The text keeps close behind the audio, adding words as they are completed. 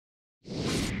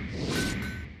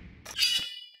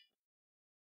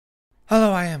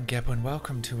Hello, I am Gepwin.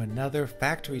 Welcome to another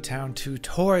Factory Town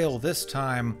tutorial. This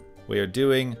time we are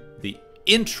doing the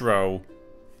intro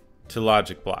to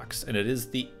logic blocks. And it is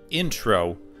the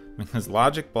intro because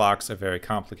logic blocks are very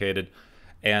complicated.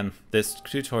 And this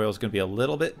tutorial is going to be a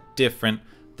little bit different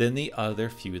than the other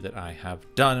few that I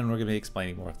have done. And we're going to be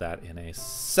explaining more of that in a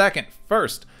second.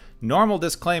 First, normal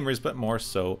disclaimers, but more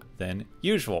so than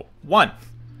usual. 1.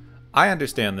 I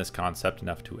understand this concept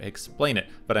enough to explain it,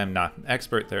 but I'm not an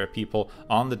expert. There are people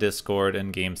on the Discord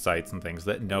and game sites and things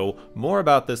that know more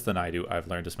about this than I do. I've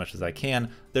learned as much as I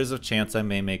can. There's a chance I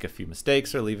may make a few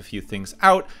mistakes or leave a few things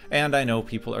out, and I know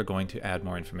people are going to add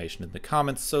more information in the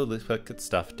comments, so let's put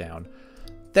stuff down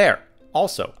there.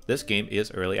 Also, this game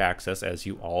is early access, as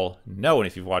you all know, and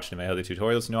if you've watched my other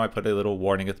tutorials, you know I put a little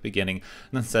warning at the beginning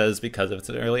that says because it's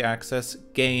an early access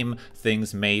game,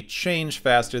 things may change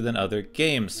faster than other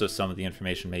games, so some of the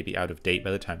information may be out of date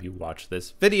by the time you watch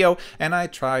this video, and I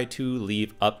try to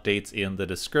leave updates in the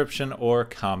description or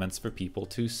comments for people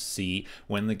to see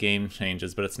when the game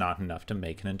changes, but it's not enough to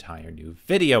make an entire new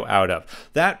video out of.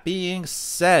 That being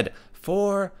said,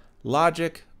 for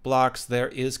logic blocks, there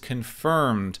is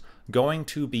confirmed going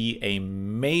to be a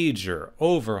major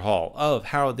overhaul of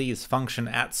how these function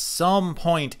at some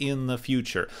point in the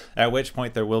future, at which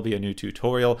point there will be a new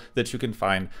tutorial that you can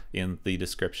find in the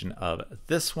description of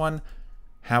this one.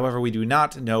 However, we do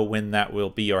not know when that will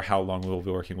be or how long we'll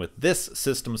be working with this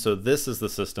system, so this is the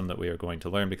system that we are going to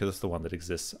learn because it's the one that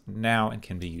exists now and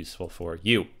can be useful for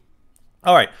you.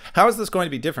 Alright, how is this going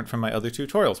to be different from my other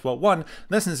tutorials? Well, 1,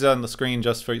 this is on the screen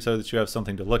just so that you have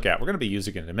something to look at. We're going to be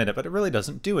using it in a minute, but it really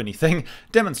doesn't do anything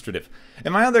demonstrative.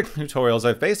 In my other tutorials,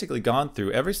 I've basically gone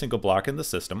through every single block in the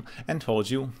system and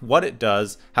told you what it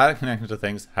does, how to connect it to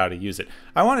things, how to use it.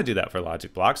 I want to do that for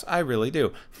logic blocks, I really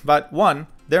do. But 1,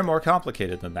 they're more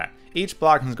complicated than that. Each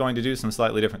block is going to do some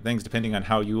slightly different things depending on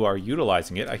how you are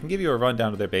utilizing it. I can give you a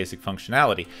rundown of their basic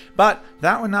functionality, but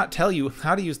that would not tell you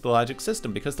how to use the logic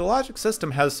system because the logic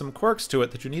system has some quirks to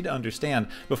it that you need to understand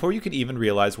before you can even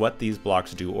realize what these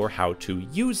blocks do or how to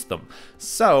use them.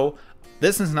 So,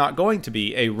 this is not going to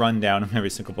be a rundown of every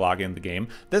single block in the game.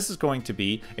 This is going to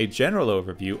be a general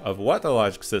overview of what the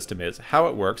logic system is, how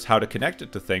it works, how to connect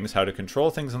it to things, how to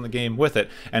control things in the game with it,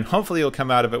 and hopefully you'll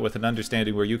come out of it with an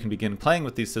understanding where you can begin playing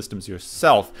with these systems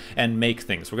yourself and make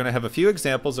things. We're going to have a few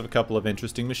examples of a couple of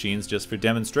interesting machines just for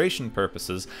demonstration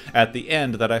purposes at the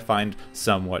end that I find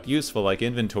somewhat useful, like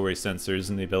inventory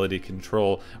sensors and the ability to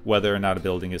control whether or not a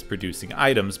building is producing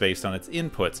items based on its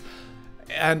inputs.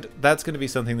 And that's going to be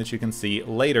something that you can see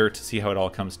later to see how it all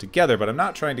comes together, but I'm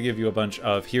not trying to give you a bunch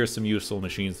of here's some useful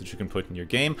machines that you can put in your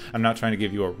game. I'm not trying to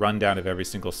give you a rundown of every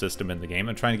single system in the game.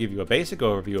 I'm trying to give you a basic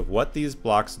overview of what these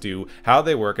blocks do, how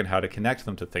they work, and how to connect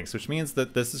them to things, which means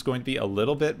that this is going to be a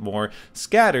little bit more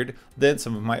scattered than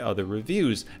some of my other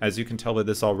reviews, as you can tell by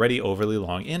this already overly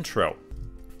long intro.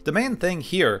 The main thing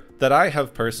here that I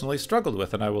have personally struggled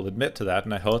with, and I will admit to that,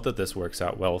 and I hope that this works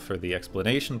out well for the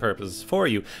explanation purposes for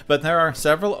you, but there are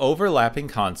several overlapping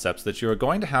concepts that you are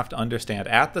going to have to understand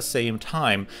at the same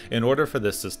time in order for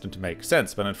this system to make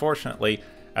sense. But unfortunately,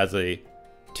 as a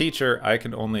teacher, I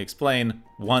can only explain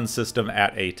one system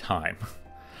at a time.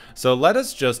 So let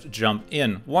us just jump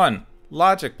in. 1.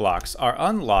 Logic blocks are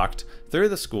unlocked through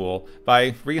the school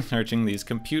by researching these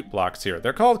compute blocks here.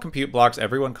 They're called compute blocks.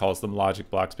 Everyone calls them logic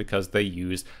blocks because they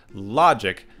use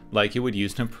logic like you would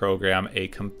use to program a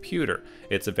computer.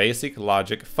 It's a basic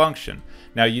logic function.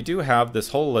 Now you do have this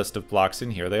whole list of blocks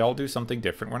in here. They all do something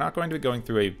different. We're not going to be going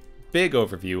through a big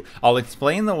overview. I'll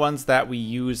explain the ones that we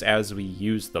use as we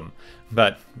use them.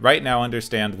 But right now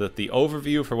understand that the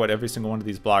overview for what every single one of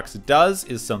these blocks does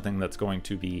is something that's going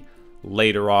to be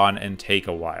later on and take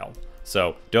a while.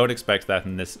 So don't expect that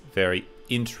in this very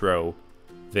intro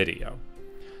video.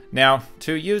 Now,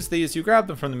 to use these, you grab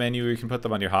them from the menu, or you can put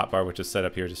them on your hotbar, which is set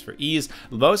up here just for ease.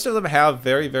 Most of them have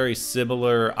very, very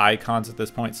similar icons at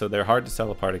this point, so they're hard to tell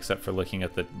apart except for looking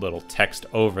at the little text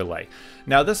overlay.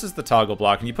 Now, this is the toggle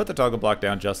block, and you put the toggle block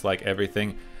down just like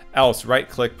everything else. Right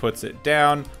click puts it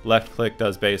down, left click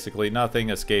does basically nothing,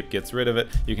 escape gets rid of it.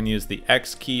 You can use the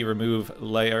X key, remove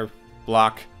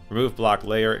block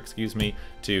layer, excuse me,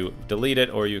 to delete it,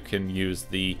 or you can use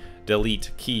the delete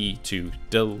key to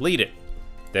delete it.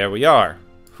 There we are.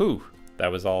 Whew, that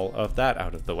was all of that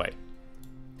out of the way.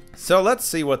 So let's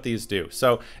see what these do.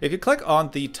 So if you click on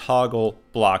the toggle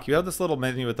block, you have this little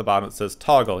menu at the bottom that says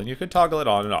toggle, and you can toggle it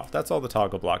on and off. That's all the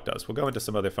toggle block does. We'll go into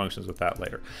some other functions with that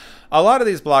later. A lot of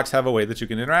these blocks have a way that you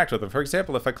can interact with them. For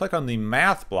example, if I click on the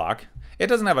math block, it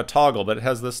doesn't have a toggle, but it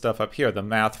has this stuff up here, the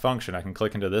math function. I can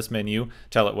click into this menu,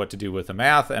 tell it what to do with the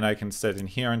math, and I can sit in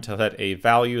here and tell it a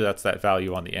value. That's that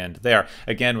value on the end there.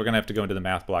 Again, we're going to have to go into the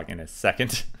math block in a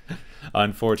second.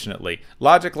 Unfortunately.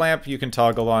 Logic lamp you can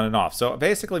toggle on and off. So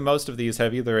basically most of these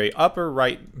have either a upper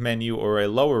right menu or a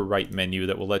lower right menu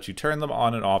that will let you turn them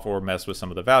on and off or mess with some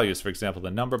of the values. For example,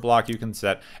 the number block, you can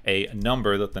set a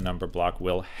number that the number block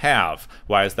will have.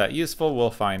 Why is that useful? We'll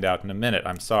find out in a minute.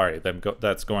 I'm sorry.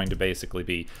 That's going to basically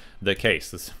be the case.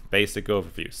 This basic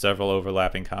overview, several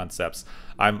overlapping concepts.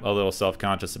 I'm a little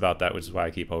self-conscious about that, which is why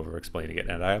I keep over-explaining it,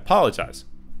 and I apologize.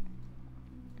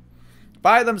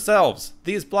 By themselves,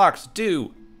 these blocks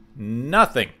do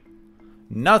nothing.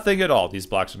 Nothing at all. These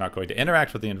blocks are not going to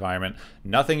interact with the environment.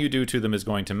 Nothing you do to them is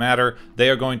going to matter.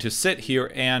 They are going to sit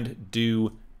here and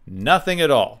do nothing at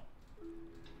all.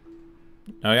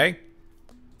 Okay?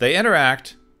 They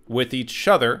interact with each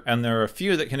other, and there are a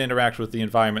few that can interact with the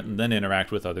environment and then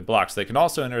interact with other blocks. They can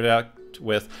also interact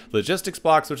with logistics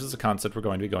blocks, which is a concept we're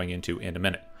going to be going into in a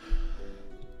minute.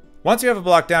 Once you have a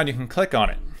block down, you can click on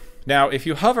it. Now, if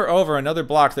you hover over another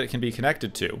block that it can be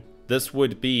connected to, this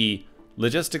would be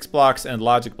logistics blocks and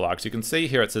logic blocks. You can see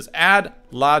here it says add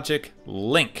logic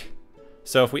link.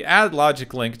 So if we add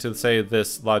logic link to, say,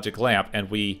 this logic lamp and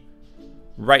we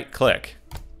right-click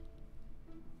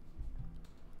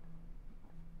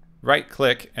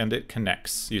and it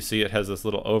connects. You see it has this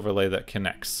little overlay that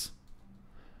connects.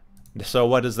 So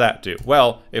what does that do?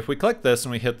 Well, if we click this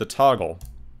and we hit the toggle,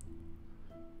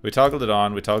 we toggled it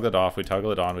on, we toggle it off, we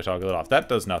toggle it on, we toggle it off. That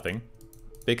does nothing,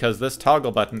 because this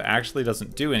toggle button actually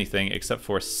doesn't do anything except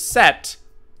for set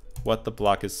what the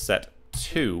block is set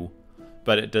to,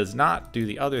 but it does not do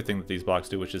the other thing that these blocks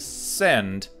do, which is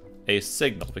send a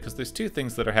signal, because there's two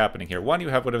things that are happening here. One, you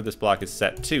have whatever this block is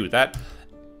set to. That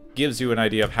gives you an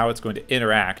idea of how it's going to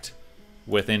interact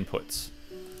with inputs.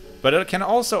 But it can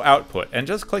also output, and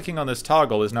just clicking on this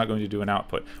toggle is not going to do an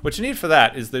output. What you need for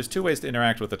that is there's two ways to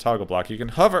interact with the toggle block. You can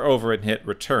hover over it and hit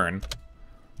return,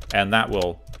 and that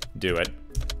will do it.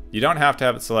 You don't have to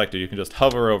have it selected. You can just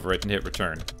hover over it and hit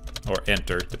return, or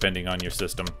enter, depending on your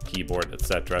system, keyboard,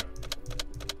 etc.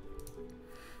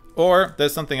 Or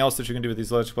there's something else that you can do with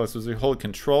these logic blocks, is you hold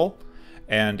control,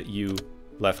 and you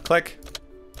left click.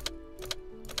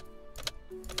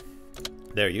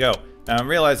 There you go. Now I'm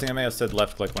realizing I may have said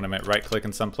left click when I meant right click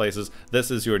in some places. This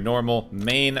is your normal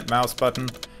main mouse button,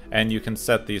 and you can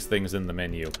set these things in the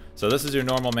menu. So this is your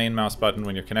normal main mouse button.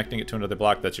 When you're connecting it to another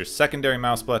block, that's your secondary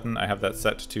mouse button. I have that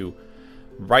set to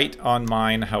right on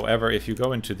mine. However, if you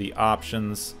go into the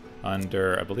options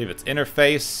under, I believe it's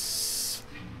interface,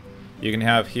 you can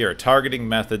have here targeting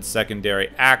method,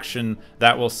 secondary action.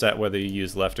 That will set whether you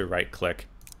use left or right click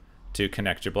to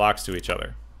connect your blocks to each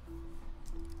other.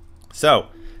 So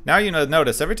now you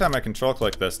notice every time I control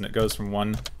click this and it goes from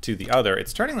one to the other,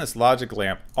 it's turning this logic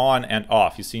lamp on and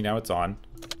off. You see now it's on,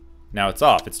 now it's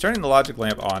off. It's turning the logic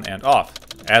lamp on and off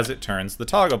as it turns the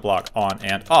toggle block on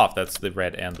and off. That's the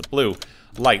red and the blue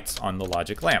lights on the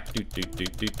logic lamp. Do do do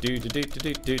do do do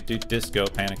do do do disco,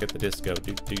 Panic at the Disco,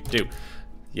 do do do.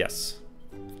 Yes,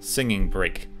 singing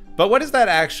break. But what is that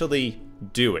actually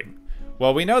doing?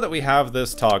 Well, we know that we have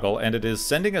this toggle, and it is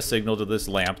sending a signal to this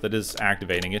lamp that is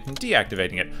activating it and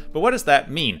deactivating it. But what does that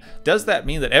mean? Does that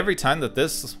mean that every time that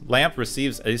this lamp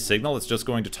receives a signal, it's just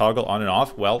going to toggle on and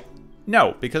off? Well,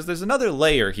 no, because there's another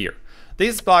layer here.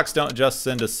 These blocks don't just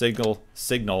send a signal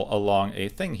along a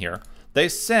thing here. They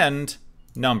send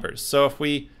numbers. So if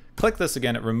we click this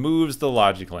again, it removes the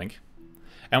logic link.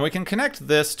 And we can connect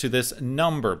this to this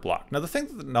number block. Now, the thing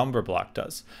that the number block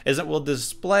does is it will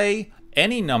display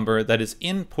any number that is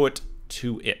input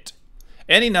to it.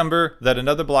 Any number that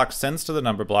another block sends to the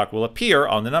number block will appear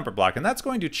on the number block, and that's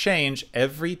going to change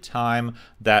every time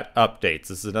that updates.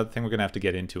 This is another thing we're going to have to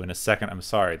get into in a second. I'm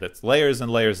sorry. That's layers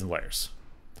and layers and layers.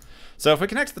 So if we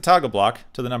connect the toggle block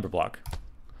to the number block,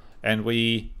 and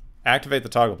we activate the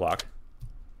toggle block,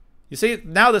 you see,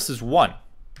 now this is 1.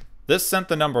 This sent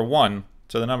the number 1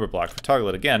 to the number block. If we toggle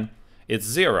it again, it's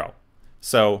 0.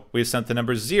 So we've sent the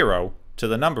number 0 to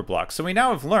the number block. So we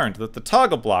now have learned that the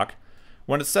toggle block,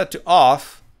 when it's set to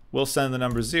off, will send the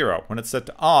number 0. When it's set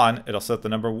to on, it'll set the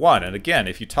number 1. And again,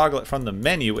 if you toggle it from the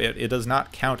menu, it does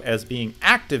not count as being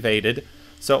activated,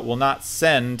 so it will not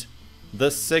send the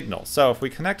signal. So if we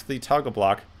connect the toggle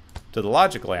block to the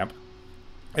logic lamp,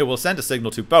 it will send a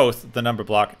signal to both the number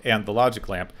block and the logic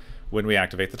lamp when we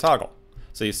activate the toggle.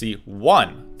 So you see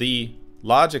 1, the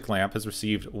logic lamp has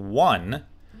received 1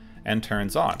 and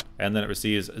turns on. And then it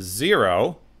receives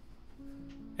 0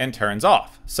 and turns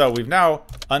off. So we've now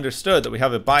understood that we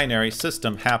have a binary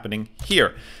system happening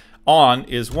here. On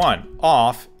is 1,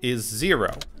 off is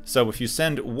 0. So if you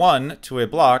send 1 to a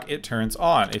block, it turns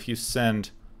on. If you send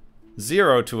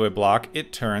 0 to a block,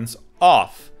 it turns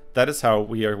off. That is how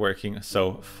we are working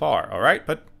so far, all right?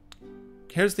 But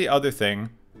here's the other thing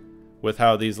with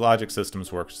how these logic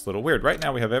systems work. It's a little weird. Right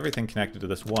now we have everything connected to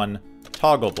this one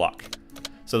toggle block.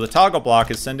 So the toggle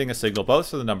block is sending a signal both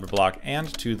to the number block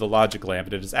and to the logic lamp,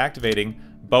 and it is activating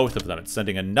both of them. It's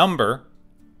sending a number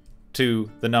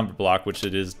to the number block, which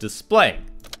it is displaying.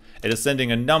 It is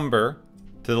sending a number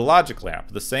to the logic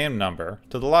lamp, the same number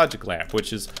to the logic lamp,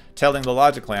 which is telling the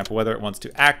logic lamp whether it wants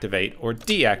to activate or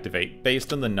deactivate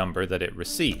based on the number that it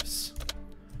receives.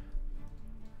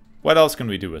 What else can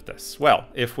we do with this? Well,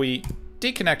 if we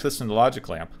deconnect this from the logic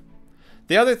lamp,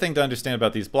 the other thing to understand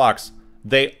about these blocks,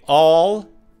 they all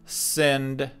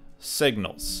send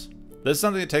signals. This is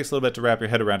something that takes a little bit to wrap your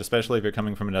head around, especially if you're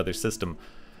coming from another system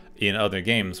in other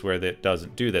games where it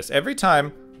doesn't do this. Every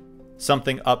time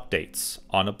something updates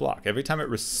on a block, every time it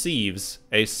receives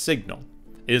a signal,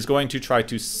 it is going to try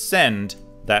to send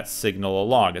that signal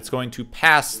along. It's going to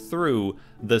pass through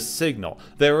the signal.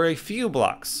 There are a few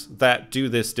blocks that do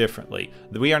this differently.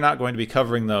 We are not going to be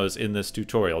covering those in this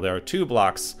tutorial. There are 2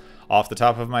 blocks off the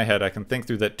top of my head I can think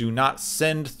through that do not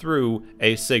send through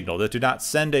a signal, that do not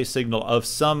send a signal of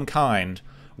some kind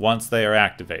once they are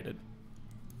activated.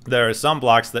 There are some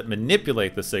blocks that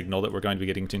manipulate the signal that we're going to be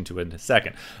getting into in a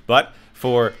second. But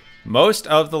for most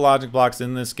of the logic blocks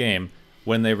in this game,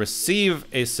 when they receive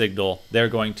a signal, they're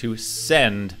going to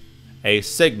send a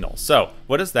signal. So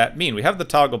what does that mean? We have the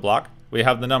toggle block, we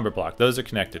have the number block. Those are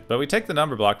connected. But we take the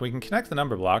number block, we can connect the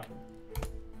number block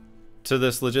to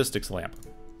this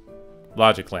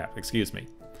logic lamp, excuse me.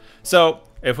 So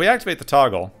if we activate the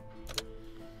toggle,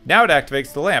 now it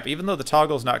activates the lamp. Even though the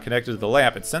toggle is not connected to the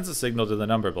lamp, it sends a signal to the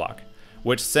number block,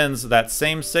 which sends that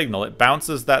same signal. It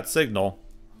bounces that signal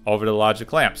over to the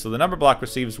logic lamp. So the number block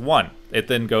receives 1. It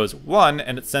then goes 1,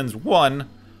 and it sends 1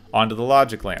 onto the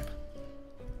logic lamp.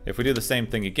 If we do the same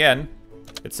thing again,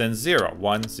 it sends 0,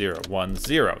 1, 0, 1,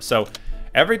 0. So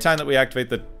every time that we activate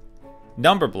the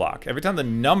number block, every time the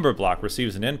number block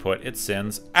receives an input, it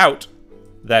sends out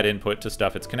that input to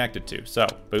stuff it's connected to. So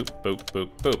boop, boop, boop,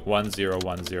 boop, 1, 0,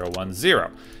 1, 0, 1,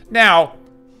 0. Now,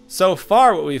 so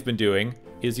far what we've been doing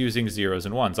is using 0s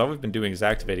and 1s. All we've been doing is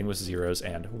activating with 0s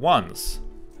and 1s.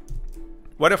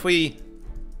 What if we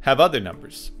have other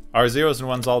numbers? Are 0s and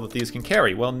 1s all that these can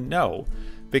carry? Well, no,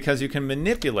 because you can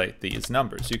manipulate these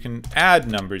numbers. You can add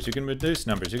numbers, you can reduce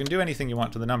numbers, you can do anything you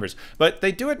want to the numbers, but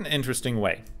they do it in an interesting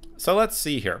way. So let's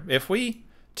see here. If we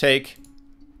take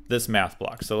this math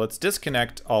block, so let's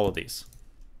disconnect all of these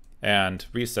and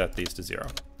reset these to 0.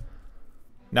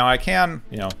 Now I can,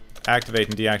 activate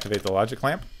and deactivate the logic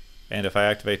lamp, and if I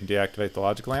activate and deactivate the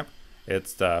logic lamp,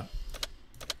 it's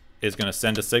is going to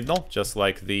send a signal, just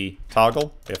like the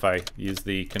toggle. If I use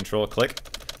the control click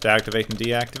to activate and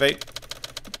deactivate,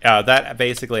 that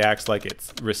basically acts like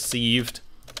it's received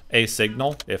a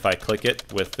signal if I click it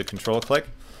with the control click.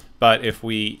 But if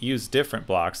we use different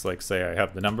blocks, like say I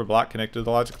have the number block connected to the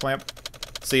logic lamp,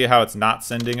 see how it's not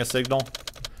sending a signal?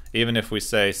 Even if we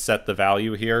say set the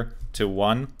value here to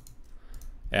 1,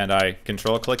 and I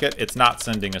control click it, it's not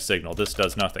sending a signal. This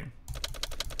does nothing.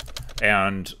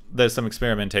 And there's some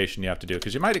experimentation you have to do,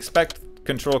 because you might expect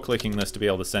control clicking this to be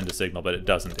able to send a signal, but it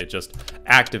doesn't. It just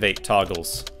activate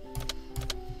toggles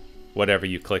whatever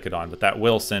you click it on, but that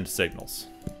will send signals.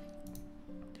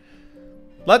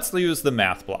 Let's use the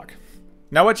math block.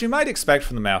 Now what you might expect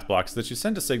from the math block is that you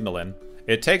send a signal in,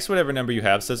 it takes whatever number you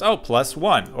have, says, oh,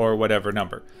 +1, or whatever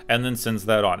number, and then sends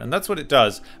that on. And that's what it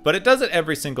does, but it does it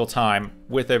every single time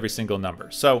with every single number.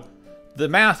 So the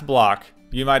math block,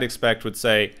 you might expect, would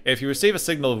say, if you receive a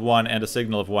signal of 1 and a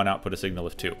signal of 1, output a signal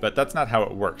of 2. But that's not how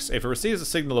it works. If it receives a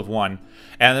signal of 1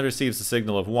 and then receives a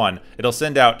signal of 1, it'll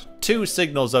send out 2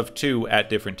 signals of 2 at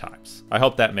different times. I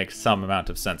hope that makes some amount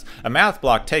of sense. A math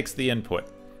block takes the input,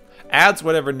 adds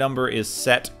whatever number is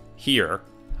set here,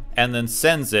 and then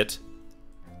sends it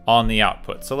on the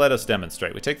output. So let us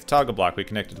demonstrate. We take the toggle block, we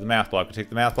connect it to the math block. We take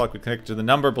the math block, we connect it to the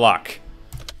number block.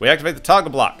 We activate the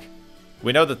toggle block.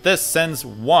 We know that this sends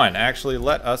 1. Actually,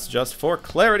 let us just, for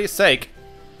clarity's sake,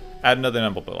 add another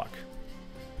number block.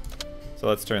 So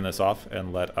let's turn this off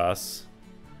and let us...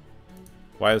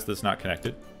 Why is this not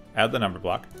connected? Add the number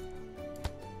block.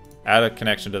 Add a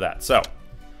connection to that. So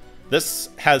this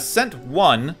has sent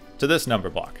 1 to this number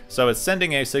block. So it's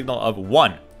sending a signal of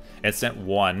 1. It sent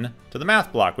 1 to the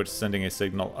math block, which is sending a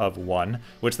signal of 1,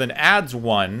 which then adds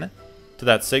 1 to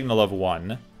that signal of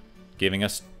 1, giving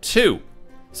us 2.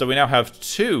 So we now have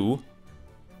 2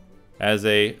 as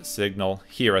a signal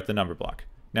here at the number block.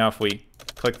 Now if we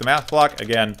click the math block,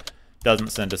 again, doesn't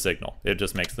send a signal. It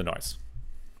just makes the noise.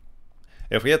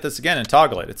 If we hit this again and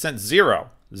toggle it, it sent 0.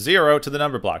 0 to the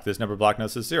number block. This number block now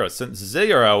says 0. It sent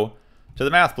 0 to the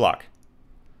math block.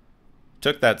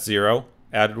 Took that 0,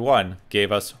 added 1,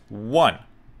 gave us 1.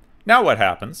 Now what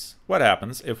happens? What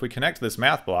happens if we connect this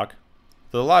math block to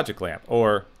the logic lamp?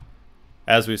 Or,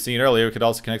 as we've seen earlier, we could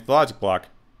also connect the logic block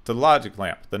to the logic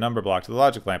lamp, the number block to the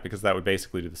logic lamp, because that would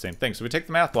basically do the same thing. So we take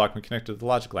the math block and we connect it to the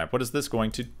logic lamp. What is this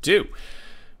going to do?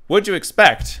 Would you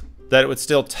expect that it would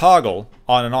still toggle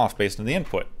on and off based on the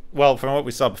input? Well, from what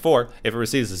we saw before, if it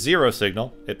receives a 0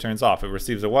 signal, it turns off. If it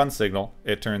receives a 1 signal,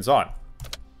 it turns on.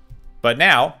 But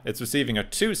now, it's receiving a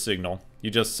 2 signal,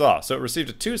 you just saw. So it received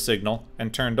a 2 signal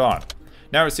and turned on.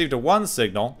 Now it received a 1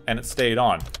 signal and it stayed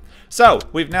on. So,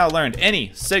 we've now learned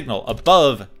any signal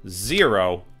above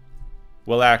 0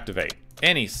 will activate.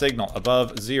 Any signal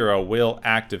above 0 will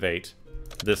activate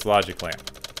this logic lamp.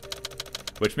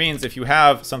 Which means if you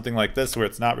have something like this where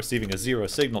it's not receiving a 0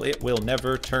 signal, it will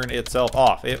never turn itself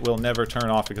off. It will never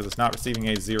turn off because it's not receiving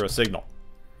a 0 signal.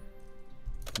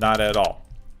 Not at all.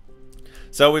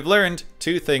 So we've learned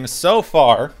 2 things so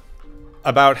far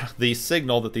about the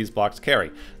signal that these blocks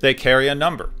carry. They carry a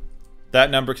number.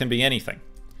 That number can be anything.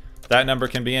 That number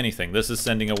can be anything. This is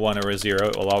sending a 1 or a 0.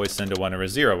 It will always send a 1 or a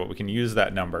 0, but we can use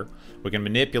that number. We can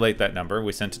manipulate that number.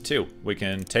 We sent a 2. We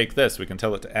can take this. We can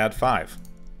tell it to add 5.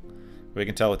 We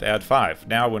can tell it to add 5.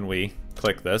 Now when we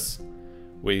click this,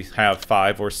 we have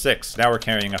 5 or 6. Now we're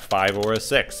carrying a 5 or a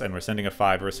 6, and we're sending a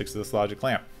 5 or a 6 to this logic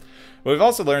lamp. We've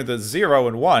also learned that 0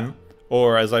 and 1,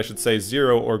 or as I should say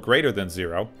 0 or greater than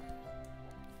 0,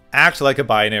 act like a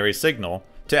binary signal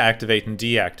to activate and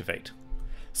deactivate.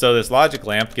 So this logic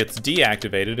lamp gets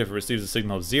deactivated if it receives a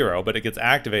signal of 0, but it gets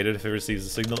activated if it receives a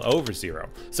signal over 0.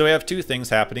 So we have 2 things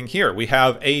happening here. We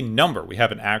have a number. We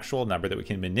have an actual number that we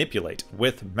can manipulate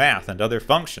with math and other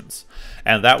functions.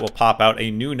 And that will pop out a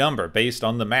new number based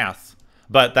on the math.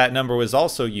 But that number was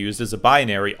also used as a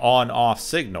binary on-off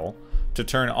signal to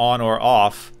turn on or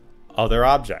off other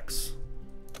objects.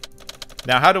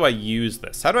 Now, how do I use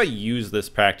this? How do I use this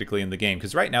practically in the game?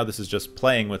 Because right now this is just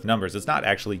playing with numbers. It's not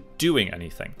actually doing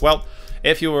anything. Well,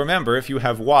 if you'll remember, if you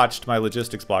have watched my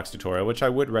logistics blocks tutorial, which I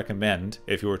would recommend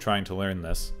if you were trying to learn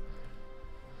this.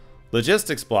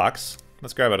 Logistics blocks,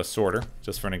 let's grab out a sorter,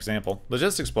 just for an example.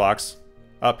 Logistics blocks,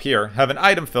 up here, have an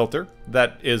item filter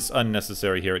that is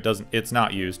unnecessary here. It's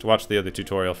not used. Watch the other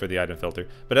tutorial for the item filter.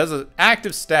 But as an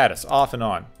active status, off and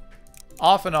on.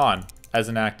 Off and on as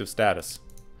an active status.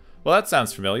 Well, that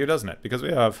sounds familiar, doesn't it? Because we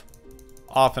have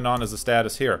off and on as a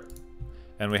status here.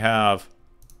 And we have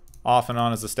off and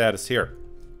on as a status here.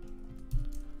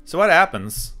 So what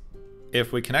happens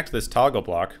if we connect this toggle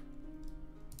block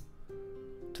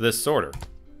to this sorter?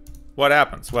 What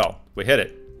happens? Well, we hit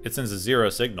it. It sends a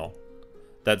 0 signal.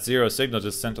 That 0 signal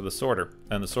just sent to the sorter,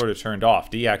 and the sorter turned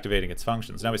off, deactivating its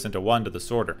functions. Now we sent a 1 to the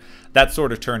sorter. That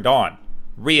sorter turned on,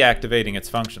 reactivating its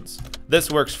functions.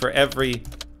 This works for every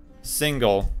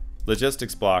single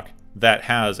logistics block that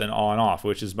has an on-off,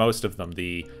 which is most of them.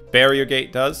 The barrier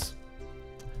gate does.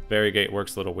 Barrier gate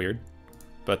works a little weird,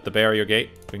 but the barrier gate,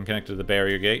 we can connect it to the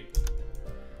barrier gate.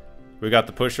 We got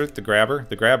the pusher, the grabber.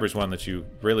 The grabber is one that you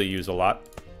really use a lot.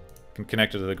 Can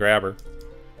connect it to the grabber.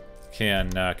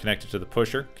 Can connect it to the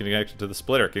pusher. Can connect it to the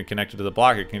splitter. Can connect it to the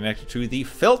blocker. Can connect it to the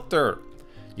filter.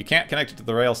 You can't connect it to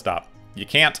the rail stop. You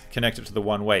can't connect it to the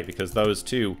one-way because those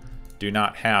two do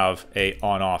not have a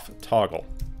on-off toggle.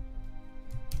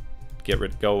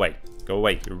 Go away. Go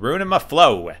away. You're ruining my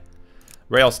flow.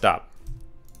 Rail stop.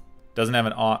 Doesn't have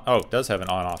an on, oh, it does have an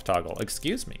on-off toggle.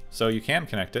 Excuse me. So you can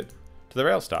connect it to the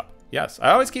rail stop. Yes.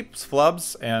 I always keep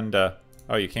flubs and,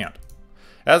 oh, you can't.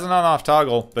 It has an on-off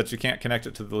toggle, but you can't connect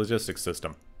it to the logistics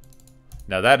system.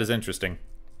 Now that is interesting.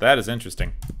 That is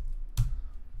interesting.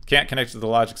 Can't connect it to the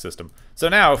logic system. So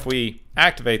now if we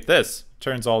activate this,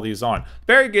 turns all these on.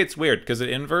 Barrier gate's weird because it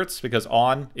inverts, because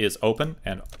on is open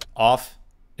and off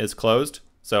is closed.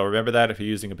 So remember that if you're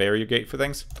using a barrier gate for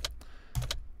things.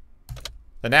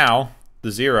 And now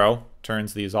the 0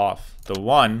 turns these off. The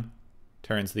 1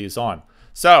 turns these on.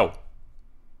 So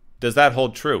does that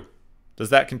hold true? Does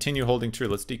that continue holding true?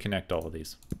 Let's deconnect all of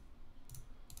these.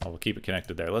 Oh, we'll keep it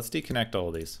connected there. Let's deconnect all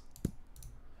of these.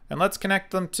 And let's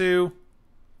connect them to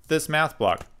this math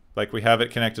block, like we have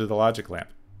it connected to the logic lamp.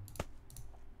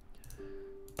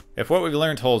 If what we've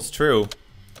learned holds true,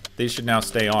 these should now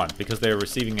stay on because they are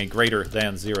receiving a greater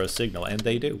than 0 signal, and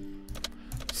they do.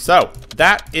 So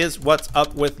that is what's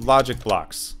up with logic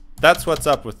blocks. That's what's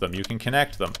up with them. You can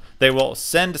connect them. They will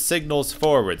send signals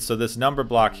forward. So this number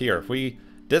block here, if we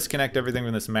disconnect everything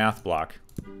from this math block,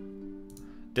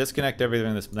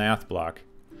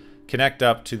 connect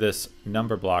up to this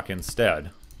number block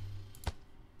instead,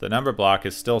 the number block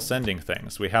is still sending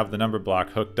things. We have the number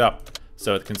block hooked up,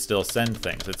 so it can still send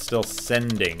things. It's still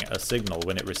sending a signal.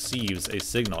 When it receives a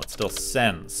signal, it still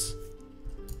sends.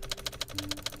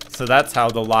 So that's how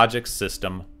the logic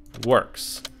system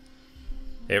works.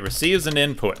 It receives an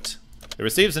input. It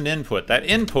receives an input. That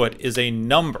input is a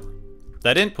number.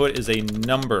 That input is a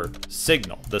number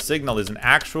signal. The signal is an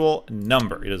actual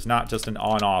number. It is not just an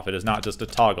on-off. It is not just a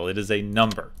toggle. It is a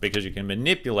number, because you can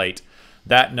manipulate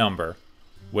that number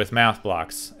with math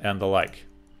blocks and the like.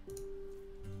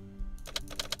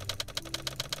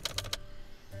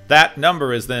 That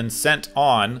number is then sent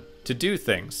on to do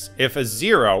things. If a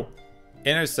 0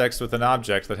 intersects with an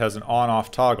object that has an on-off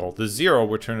toggle, the 0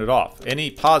 will turn it off. Any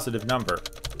positive number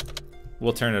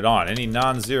will turn it on. Any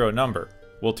non-zero number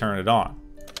will turn it on.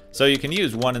 So you can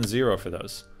use 1 and 0 for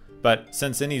those. But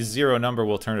since any 0 number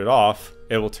will turn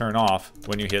it will turn off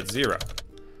when you hit 0.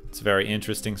 It's a very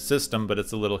interesting system, but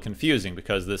it's a little confusing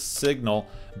because this signal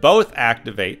both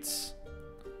activates,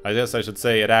 I guess I should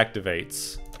say it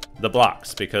activates the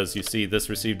blocks, because you see this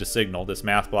received a signal, this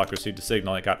math block received a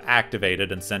signal, it got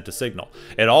activated and sent a signal.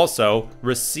 It also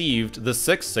received the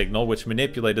 6th signal, which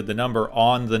manipulated the number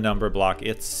on the number block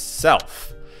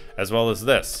itself, as well as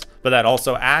this. But that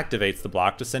also activates the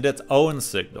block to send its own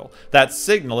signal. That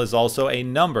signal is also a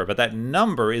number, but that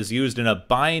number is used in a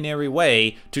binary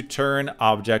way to turn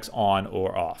objects on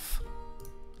or off.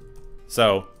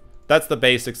 So that's the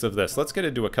basics of this. Let's get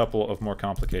into a couple of more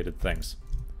complicated things.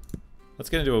 I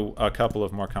shouldn't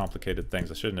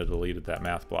have deleted that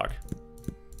math block.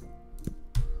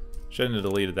 Shouldn't have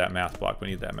deleted that math block. We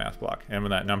need that math block. And with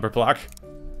that number block.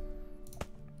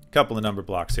 A couple of number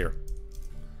blocks here.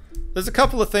 There's a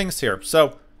couple of things here.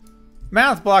 So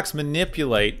math blocks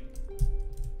manipulate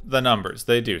the numbers.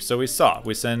 They do. So we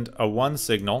send a 1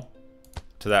 signal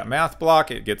to that math block.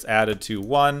 It gets added to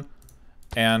 1.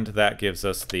 And that gives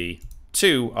us the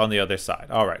 2 on the other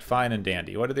side. All right, fine and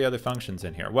dandy. What are the other functions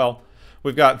in here? Well,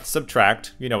 we've got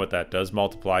subtract. You know what that does.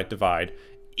 Multiply, divide.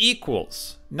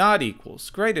 Equals, not equals,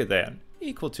 greater than,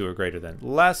 equal to or greater than,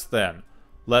 less than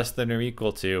or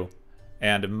equal to,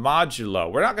 and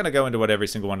modulo. We're not going to go into what every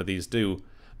single one of these do,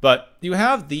 but you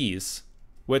have these,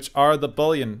 which are the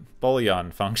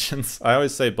boolean functions. I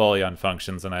always say boolean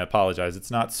functions, and I apologize.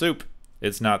 It's not soup.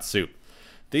 It's not soup.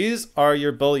 These are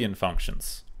your boolean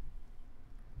functions.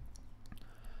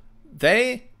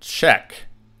 They check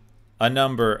a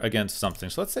number against something.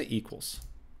 So let's say equals,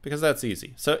 because that's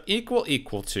easy. So equal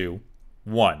to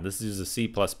 1. This is a C++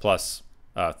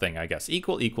 thing, I guess.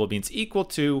 Equal means equal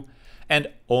to and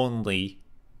only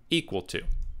equal to.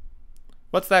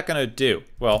 What's that going to do?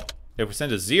 Well, if we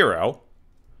send a 0,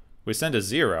 this sent a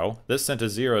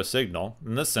 0 signal,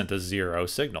 and this sent a 0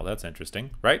 signal. That's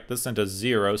interesting, right? This sent a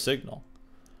 0 signal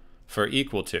for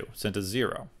equal to, sent a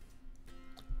 0.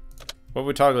 What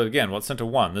we toggle it again? Well, it sent a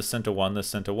 1. This sent a 1, this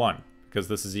sent a 1. Because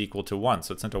this is equal to 1,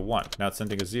 so it sent a 1. Now it's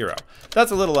sending a 0.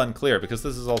 That's a little unclear because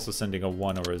this is also sending a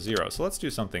 1 or a 0. So let's do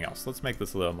something else. Let's make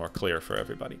this a little more clear for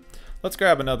everybody. Let's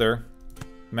grab another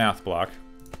math block.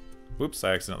 Whoops,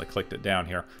 I accidentally clicked it down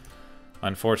here.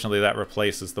 Unfortunately, that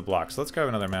replaces the block. So let's grab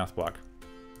another math block.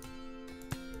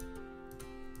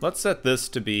 Let's set this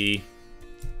to be,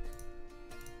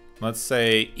 let's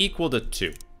say, equal to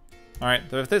 2. All right,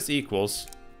 so if this equals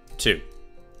 2.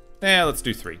 Yeah, let's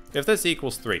do 3. If this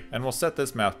equals 3, and we'll set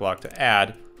this math block to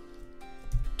add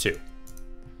 2.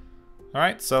 All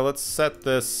right, so let's set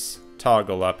this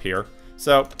toggle up here.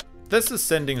 So this is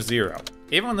sending 0.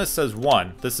 Even when this says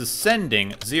 1, this is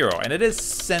sending 0, and it is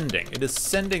sending. It is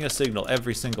sending a signal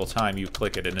every single time you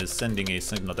click it, and it is sending a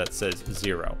signal that says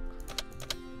 0.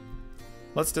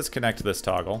 Let's disconnect this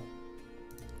toggle,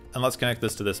 and let's connect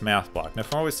this to this math block. Now,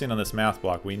 from what we've seen on this math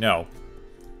block, we know,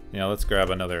 let's grab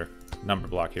another number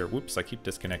block here. Whoops, I keep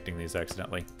disconnecting these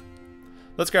accidentally.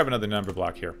 Let's grab another number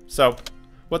block here. So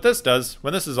what this does,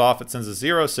 when this is off, it sends a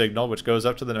 0 signal, which goes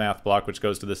up to the math block, which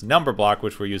goes to this number block,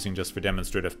 which we're using just for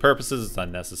demonstrative purposes. It's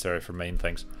unnecessary for main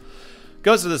things.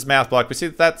 Goes to this math block. We see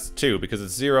that that's 2 because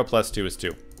it's 0 plus 2 is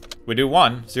 2. We do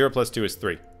 1, 0 plus 2 is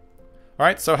 3. All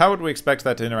right, so how would we expect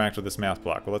that to interact with this math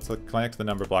block? Well, let's connect the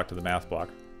number block to the math block.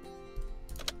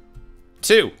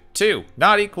 2,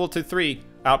 not equal to 3,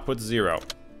 outputs 0.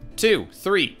 2,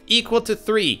 3, equal to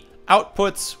 3,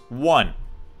 outputs 1.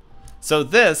 So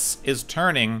this is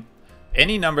turning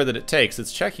any number that it takes,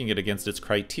 it's checking it against its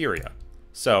criteria.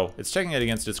 So it's checking it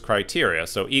against its criteria.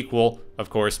 So equal, of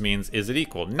course, means is it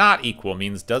equal? Not equal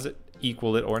means does it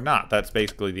equal it or not? That's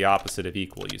basically the opposite of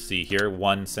equal. You see here,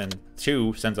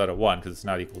 2 sends out a 1 because it's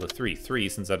not equal to 3. 3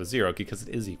 sends out a 0 because it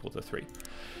is equal to 3.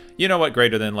 You know what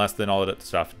greater than, less than, all of that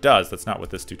stuff does. That's not what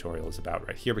this tutorial is about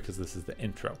right here because this is the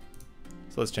intro.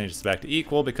 So let's change this back to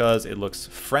equal because it looks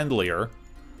friendlier,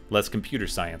 less computer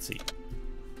science-y.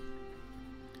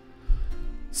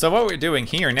 So what we're doing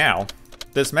here now,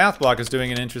 this math block is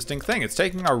doing an interesting thing. It's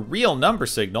taking our real number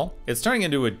signal, it's turning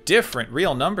into a different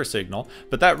real number signal,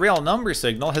 but that real number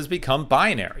signal has become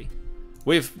binary.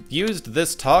 We've used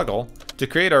this toggle to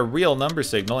create our real number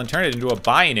signal and turn it into a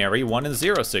binary 1 and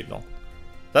 0 signal.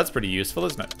 That's pretty useful,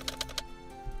 isn't it?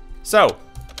 So,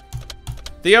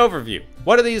 the overview.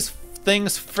 What do these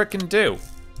things frickin' do?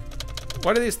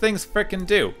 What do these things frickin'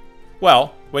 do?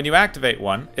 Well, when you activate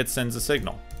one, it sends a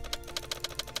signal.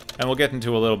 And we'll get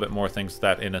into a little bit more things with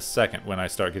that in a second when I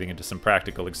start getting into some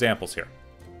practical examples here.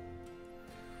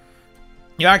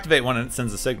 You activate one and it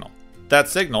sends a signal. That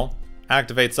signal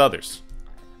activates others.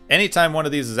 Anytime one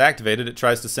of these is activated, it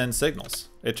tries to send signals.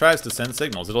 It tries to send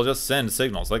signals. It'll just send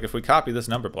signals. Like if we copy this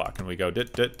number block and we go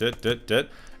dit, dit, dit, dit, dit,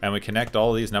 and we connect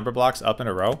all these number blocks up in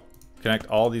a row, connect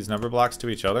all these number blocks to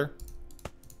each other,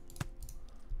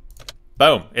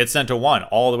 boom, it sent a 1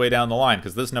 all the way down the line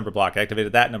because this number block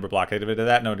activated that number block, activated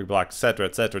that number block, etc.,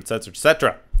 etc., etc.,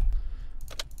 etc.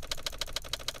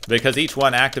 Because each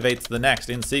one activates the next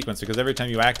in sequence, because every time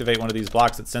you activate one of these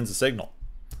blocks, it sends a signal.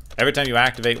 Every time you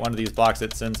activate one of these blocks,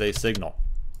 it sends a signal.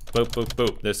 Boop, boop,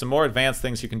 boop. There's some more advanced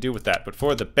things you can do with that, but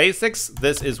for the basics,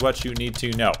 this is what you need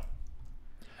to know.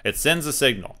 It sends a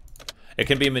signal. It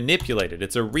can be manipulated.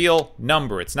 It's a real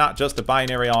number. It's not just a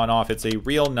binary on-off. It's a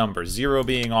real number. 0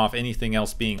 being off, anything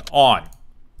else being on.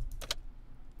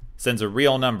 Sends a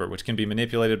real number, which can be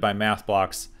manipulated by math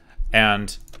blocks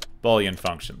and Boolean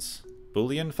functions.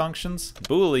 Boolean functions?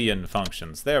 Boolean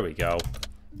functions. There we go.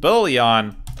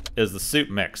 Boolean is the soup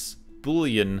mix.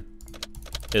 Boolean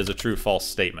is a true-false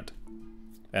statement.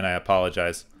 And I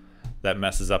apologize. That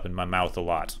messes up in my mouth a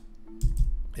lot.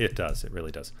 It does. It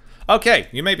really does. Okay,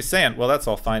 you may be saying, well, that's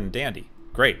all fine and dandy.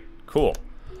 Great. Cool.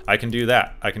 I can do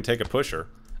that. I can take a pusher,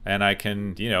 and I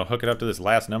can, you know, hook it up to this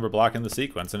last number block in the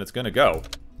sequence, and it's going to go.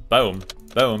 Boom.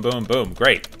 Boom, boom, boom.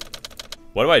 Great.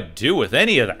 What do I do with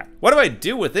any of that? What do I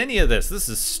do with any of this? This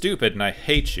is stupid, and I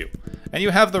hate you. And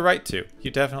you have the right to. You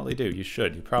definitely do. You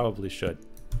should. You probably should.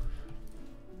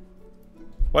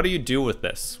 What do you do with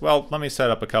this? Well, let me set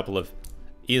up a couple of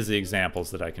easy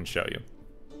examples that I can show you.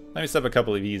 Let me set up a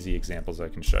couple of easy examples I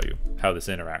can show you how this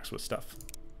interacts with stuff.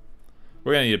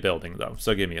 We're going to need a building, though,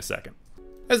 so give me a second.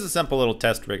 This is a simple little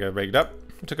test rig I rigged up.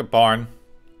 I took a barn,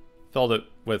 filled it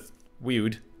with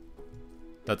wood.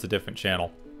 That's a different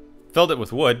channel. Filled it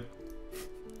with wood.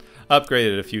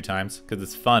 Upgraded it a few times, because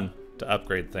it's fun to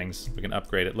upgrade things. We can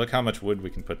upgrade it. Look how much wood we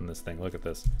can put in this thing. Look at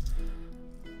this.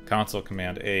 Console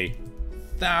command A.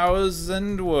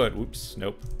 1,000 wood. Whoops,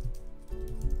 nope.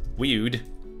 Wood.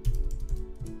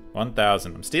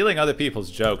 1,000. I'm stealing other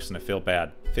people's jokes and I feel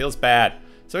bad. Feels bad.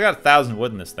 So we got 1,000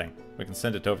 wood in this thing. We can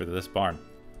send it over to this barn.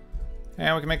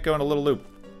 And we can make it go in a little loop.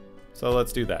 So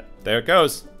let's do that. There it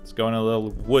goes. It's going in a little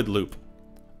wood loop.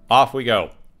 Off we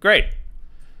go. Great.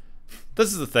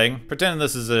 This is the thing. Pretend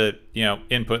this is a, you know,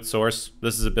 input source.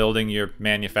 This is a building you're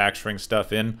manufacturing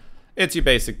stuff in. It's your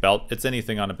basic belt. It's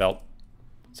anything on a belt.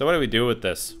 So what do we do with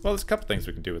this? Well, there's a couple things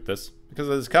we can do with this. Because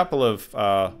there's a couple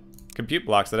of compute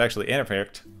blocks that actually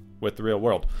interact with the real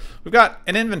world. We've got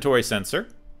an inventory sensor.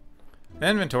 An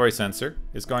inventory sensor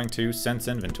is going to sense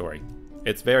inventory.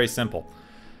 It's very simple.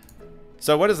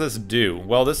 So what does this do?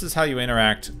 Well, this is how you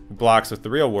interact blocks with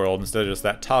the real world instead of just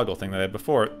that toggle thing that I had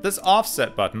before. This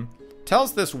offset button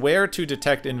tells this where to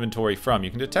detect inventory from.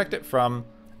 You can detect it from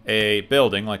a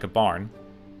building, like a barn.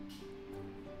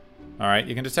 Alright,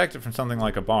 you can detect it from something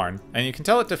like a barn. And you can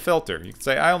tell it to filter. You can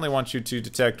say, I only want you to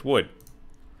detect wood.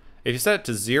 If you set it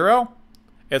to 0,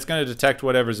 it's going to detect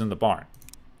whatever's in the barn.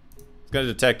 It's going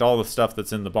to detect all the stuff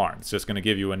that's in the barn. It's just going to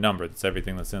give you a number that's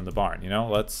everything that's in the barn. You know,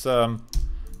 let's,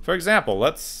 for example,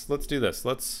 let's do this.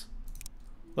 Let's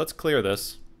clear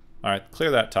this. All right,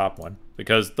 clear that top one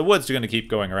because the wood's going to keep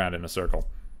going around in a circle.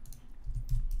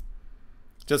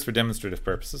 Just for demonstrative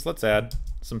purposes, let's add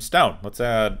some stone. Let's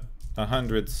add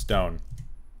 100 stone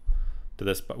to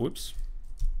this. Whoops.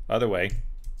 Other way.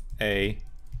 A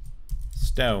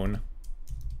stone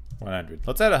 100.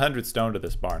 Let's add 100 stone to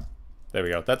this barn. There we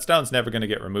go. That stone's never going to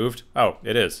get removed. Oh,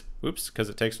 it is. Oops, because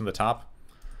it takes from the top.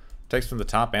 It takes from the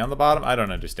top and the bottom? I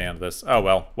don't understand this. Oh,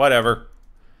 well, whatever.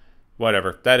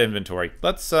 Whatever. That inventory.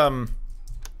 Let's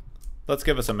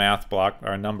give us a math block,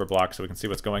 or a number block, so we can see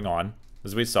what's going on.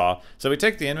 as we saw. So we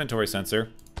take the inventory sensor,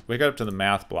 we go up to the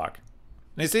math block.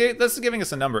 And you see, this is giving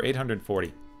us a number,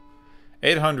 840.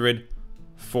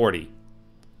 840.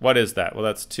 What is that? Well,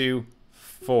 that's 2,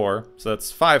 4, so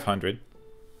that's 500.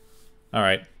 All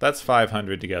right, that's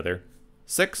 500 together.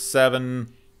 6,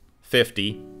 7,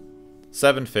 50,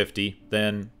 750,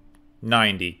 then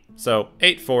 90. So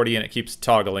 840, and it keeps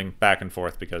toggling back and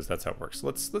forth because that's how it works.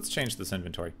 Let's change this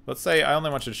inventory. Let's say I only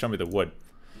want you to show me the wood.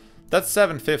 That's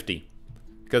 750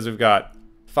 because we've got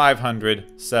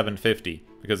 500, 750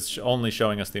 because it's only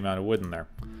showing us the amount of wood in there.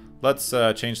 Let's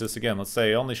change this again. Let's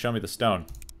say only show me the stone.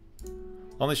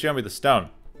 Only show me the stone.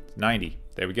 90.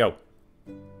 There we go.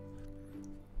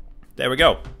 There we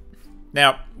go.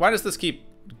 Now, why does this keep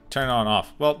turning on and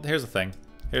off? Well, here's the thing.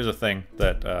 Here's a thing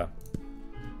that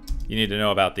you need to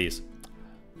know about these.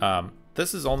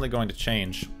 This is only going to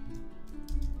change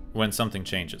when something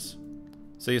changes.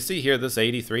 So you see here, this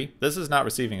 83, this is not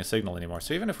receiving a signal anymore.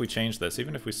 So even if we change this,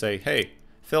 even if we say, hey,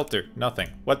 filter, nothing,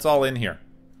 what's all in here?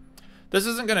 This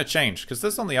isn't going to change, because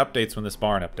this only updates when this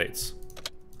barn updates.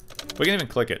 We can even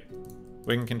click it.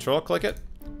 We can control click it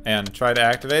and try to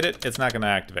activate it. It's not going to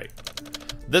activate.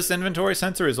 This inventory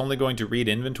sensor is only going to read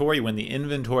inventory when the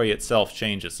inventory itself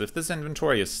changes. If this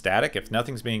inventory is static, if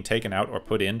nothing's being taken out or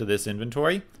put into this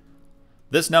inventory,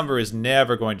 this number is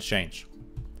never going to change.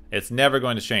 It's never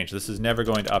going to change. This is never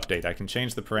going to update. I can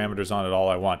change the parameters on it all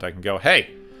I want. I can go,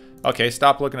 hey, okay,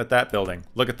 stop looking at that building.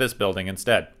 Look at this building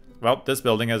instead. Well, this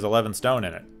building has 11 stone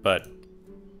in it, but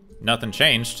nothing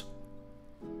changed.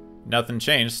 Nothing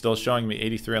changed, still showing me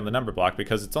 83 on the number block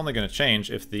because it's only going to change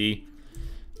if the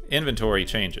inventory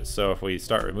changes. So if we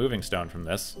start removing stone from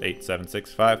this, 8, 7,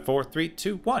 6, 5, 4, 3,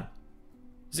 2, 1,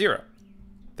 0.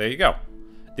 There you go.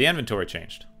 The inventory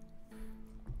changed.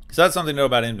 So that's something to know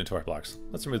about inventory blocks.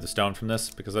 Let's remove the stone from this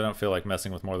because I don't feel like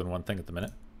messing with more than one thing at the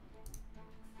minute.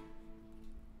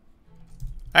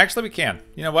 Actually, we can.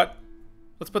 You know what?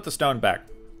 Let's put the stone back.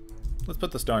 Let's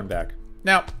put the stone back.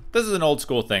 Now, this is an old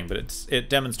school thing, but it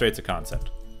demonstrates a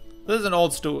concept. This is an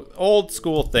old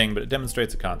school thing, but it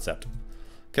demonstrates a concept.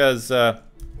 Because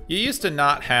you used to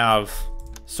not have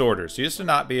sorters. You used to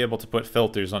not be able to put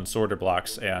filters on sorter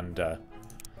blocks and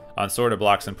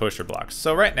pusher blocks.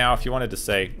 So right now, if you wanted to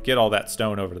say, get all that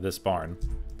stone over to this barn,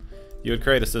 you would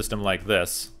create a system like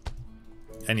this,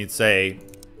 and you'd say,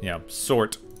 you know,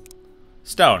 sort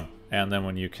stone. And then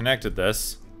when you connected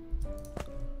this,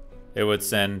 it would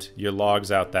send your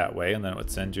logs out that way, and then it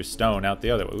would send your stone out the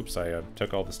other way. Oops, I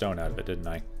took all the stone out of it, didn't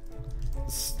I?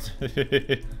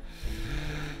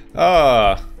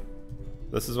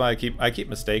 This is why I keep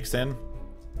mistakes in.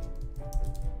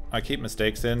 I keep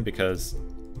mistakes in because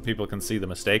people can see the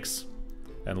mistakes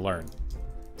and learn.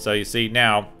 So you see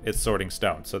now it's sorting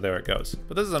stone, so there it goes.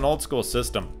 But this is an old school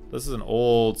system. This is an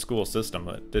old school system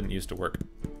that didn't used to work.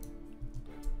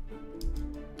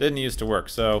 Didn't used to work,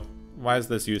 so why is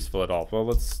this useful at all? Well,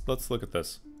 let's look at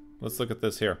this. Let's look at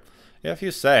this here. If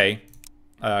you say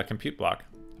compute block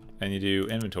and you do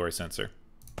inventory sensor,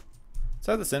 let's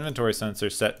have this inventory sensor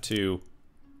set to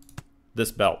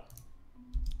this belt.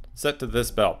 Set to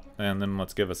this belt, and then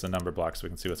let's give us a number block so we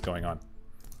can see what's going on.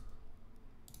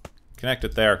 Connect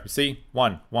it there. You see?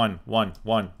 1, 1, 1,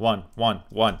 1, 1, 1,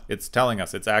 1. It's telling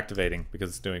us it's activating because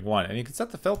it's doing 1. And you can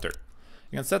set the filter.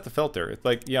 You can set the filter. It's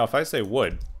like, you know, if I say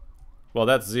wood, well,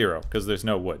 that's 0 because there's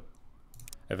no wood.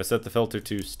 If I set the filter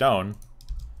to stone,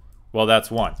 well, that's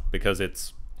 1 because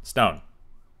it's stone.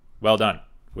 Well done.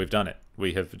 We've done it.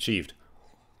 We have achieved.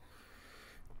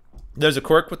 There's a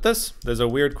quirk with this. There's a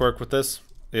weird quirk with this.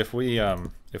 If we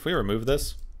remove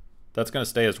this, that's going to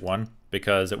stay as 1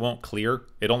 because it won't clear.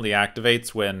 It only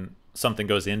activates when something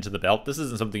goes into the belt. This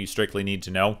isn't something you strictly need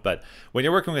to know, but when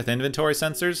you're working with inventory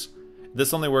sensors,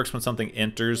 this only works when something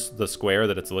enters the square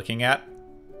that it's looking at.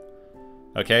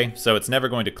 Okay, so it's never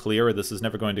going to clear. This is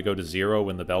never going to go to 0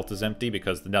 when the belt is empty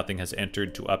because nothing has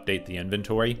entered to update the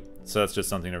inventory. So that's just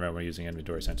something to remember when using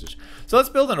inventory sensors. So let's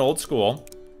build an old school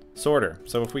sorter.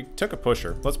 So if we took a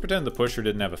pusher, let's pretend the pusher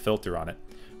didn't have a filter on it.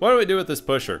 What do we do with this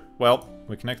pusher? Well,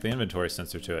 we connect the inventory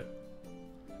sensor to it.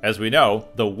 As we know,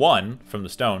 the 1 from the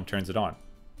stone turns it on.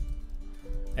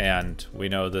 And we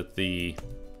know that the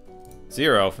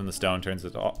 0 from the stone turns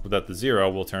it off, that the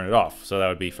 0 will turn it off. So that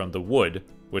would be from the wood,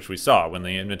 which we saw. When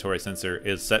the inventory sensor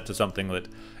is set to something that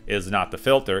is not the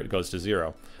filter, it goes to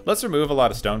 0. Let's remove a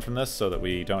lot of stone from this so that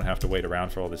we don't have to wait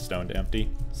around for all this stone to empty.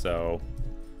 So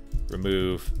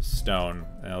remove stone.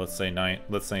 Let's say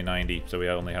 90, so we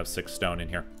only have 6 stone in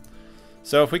here.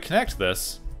 So if we connect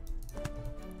this,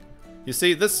 you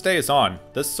see this stays on.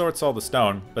 This sorts all the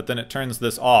stone, but then it turns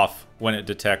this off when it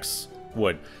detects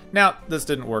wood. Now, this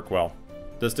didn't work well.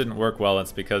 this didn't work well,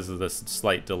 it's because of this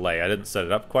slight delay. I didn't set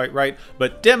it up quite right,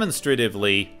 but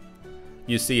demonstratively,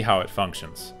 you see how it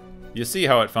functions. You see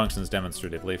how it functions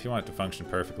demonstratively. If you want it to function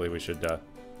perfectly, we should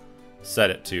set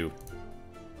it to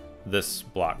this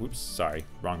block. Oops, sorry,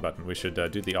 wrong button. We should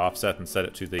do the offset and set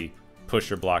it to the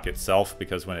pusher block itself,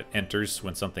 because when it enters,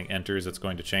 when something enters, it's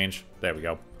going to change. There we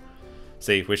go.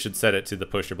 See, we should set it to the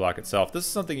pusher block itself. This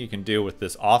is something you can do with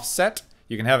this offset.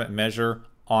 You can have it measure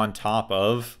on top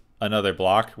of another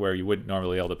block where you wouldn't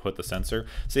normally be able to put the sensor.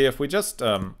 See, if we just,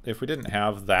 if we didn't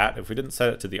have that, if we didn't set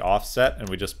it to the offset and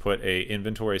we just put a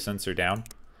inventory sensor down,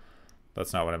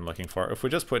 that's not what I'm looking for. If we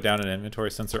just put down an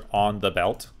inventory sensor on the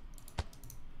belt,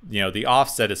 you know, the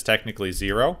offset is technically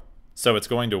 0, so it's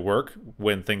going to work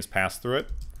when things pass through it.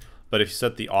 But if you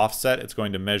set the offset, it's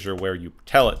going to measure where you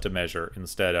tell it to measure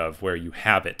instead of where you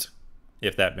have it,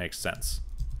 if that makes sense.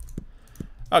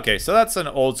 Okay, so that's an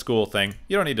old school thing.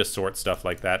 You don't need to sort stuff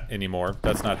like that anymore.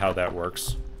 That's not how that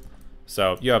works.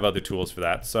 So you have other tools for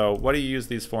that. So what do you use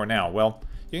these for now? Well,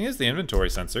 you can use the inventory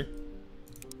sensor.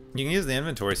 You can use the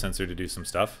inventory sensor to do some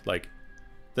stuff, like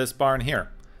this barn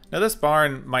here. Now this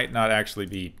barn might not actually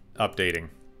be updating.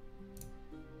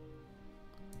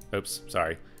 Oops,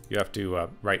 sorry. You have to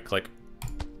right click.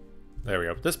 There we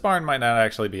go. This barn might not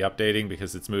actually be updating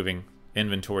because it's moving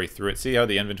inventory through it. See how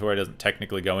the inventory doesn't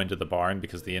technically go into the barn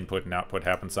because the input and output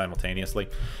happen simultaneously?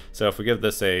 So if we give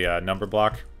this a number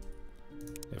block,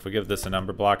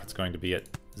 it's going to be at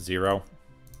 0.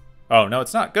 Oh, no,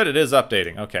 it's not. Good, it is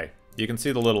updating. Okay, you can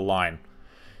see the little line.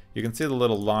 You can see the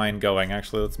little line going.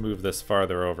 Actually, let's move this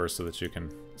farther over so that you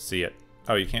can see it.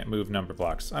 Oh, you can't move number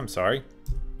blocks. I'm sorry.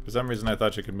 For some reason, I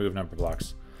thought you could move number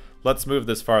blocks. Let's move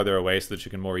this farther away so that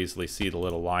you can more easily see the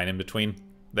little line in between.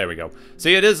 There we go.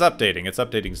 See, it is updating. It's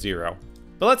updating 0.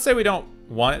 But let's say we don't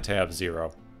want it to have 0.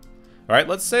 All right,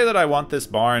 let's say that I want this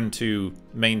barn to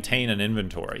maintain an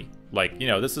inventory. Like, you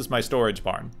know, this is my storage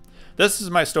barn. This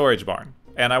is my storage barn.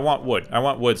 And I want wood. I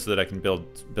want wood so that I can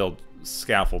build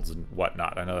scaffolds and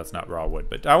whatnot. I know that's not raw wood,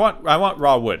 but I want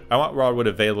raw wood. I want raw wood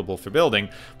available for building,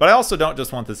 but I also don't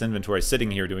just want this inventory sitting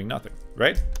here doing nothing,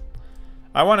 right?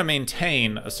 I want to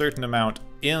maintain a certain amount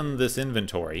in this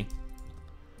inventory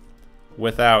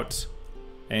without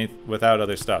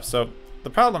other stuff. So the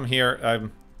problem here,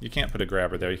 you can't put a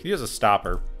grabber there. You can use a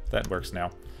stopper. That works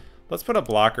now. Let's put a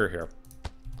blocker here.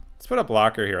 Let's put a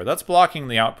blocker here. That's blocking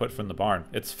the output from the barn.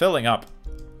 It's filling up.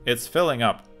 It's filling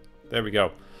up. There we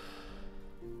go.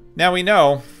 Now we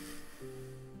know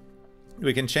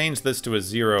we can change this to a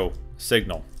 0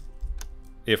 signal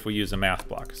if we use a math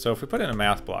block. So if we put in a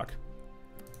math block,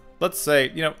 let's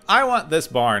say, you know, I want this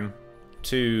barn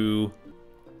to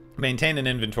maintain an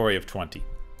inventory of 20.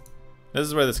 This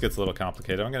is where this gets a little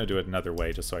complicated. I'm going to do it another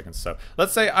way just so I can sew.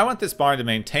 Let's say I want this barn to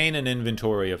maintain an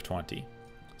inventory of 20.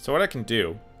 So what I can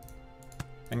do,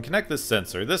 I can connect this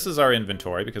sensor. This is our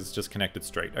inventory because it's just connected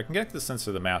straight. I can connect the sensor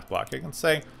to the math block. I can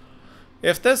say,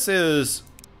 if this is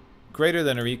greater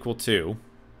than or equal to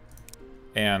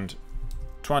and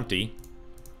 20,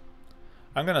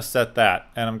 I'm going to set that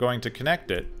and I'm going to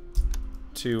connect it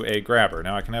to a grabber.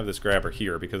 Now I can have this grabber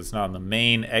here because it's not on the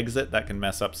main exit. That can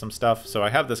mess up some stuff. So I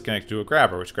have this connected to a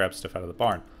grabber which grabs stuff out of the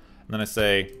barn. And then I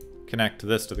say connect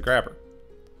this to the grabber.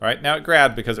 All right, now it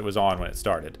grabbed because it was on when it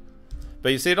started.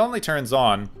 But you see, it only turns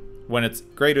on when it's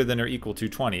greater than or equal to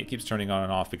 20. It keeps turning on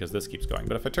and off because this keeps going.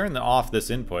 But if I turn off this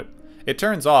input, it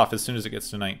turns off as soon as it gets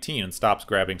to 19 and stops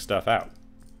grabbing stuff out.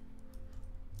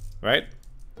 Right?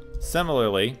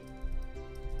 Similarly,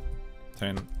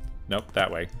 nope, that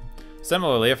way.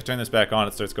 Similarly, if I turn this back on,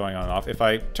 it starts going on and off. If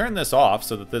I turn this off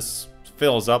so that this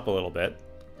fills up a little bit,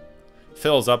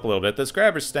 this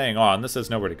grabber's staying on. This has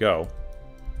nowhere to go.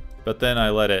 But then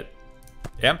I let it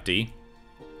empty.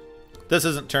 This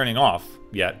isn't turning off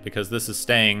yet because this is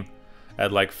staying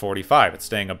at like 45. It's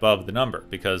staying above the number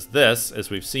because this, as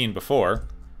we've seen before,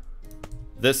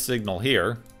 this signal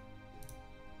here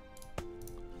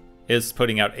is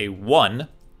putting out a 1,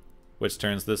 which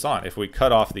turns this on. If we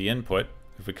cut off the input,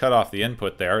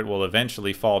 there, it will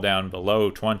eventually fall down below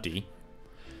 20.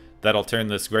 That'll turn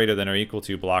this greater than or equal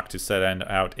to block to send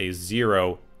out a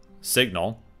 0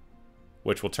 signal,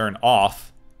 which will turn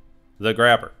off the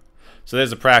grabber. So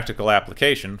there's a practical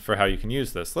application for how you can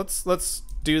use this. Let's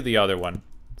do the other one.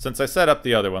 Since I set up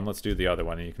the other one, let's do the other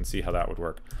one, and you can see how that would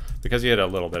work. Because you had a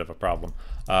little bit of a problem.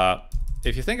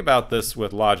 If you think about this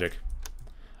with logic,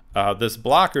 this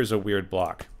blocker is a weird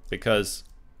block. Because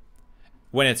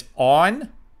when it's on,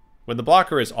 when the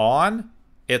blocker is on,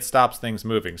 it stops things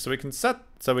moving. So we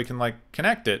can like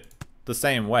connect it the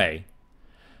same way.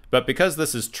 But because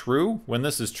this is true, when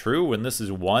this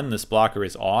is 1, this blocker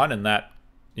is on, and that,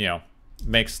 you know,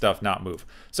 makes stuff not move.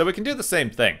 So we can do the same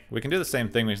thing. We can do the same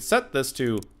thing. We can set this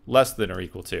to less than or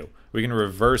equal to. We can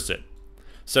reverse it.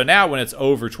 So now when it's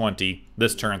over 20,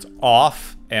 this turns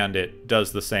off and it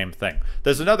does the same thing.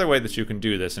 There's another way that you can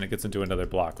do this, and it gets into another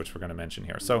block, which we're going to mention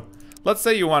here. So let's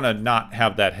say you want to not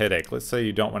have that headache. Let's say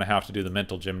you don't want to have to do the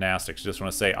mental gymnastics. You just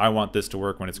want to say, I want this to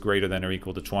work when it's greater than or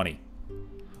equal to 20.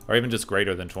 Or even just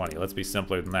greater than 20. Let's be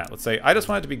simpler than that. Let's say, I just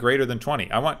want it to be greater than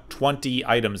 20. I want 20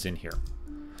 items in here.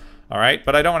 All right,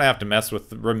 but I don't want to have to mess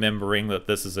with remembering that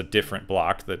this is a different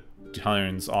block that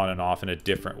turns on and off in a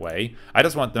different way. I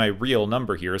just want my real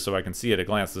number here so I can see at a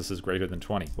glance this is greater than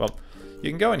 20. Well, you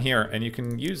can go in here and you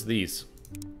can use these.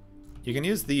 You can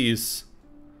use these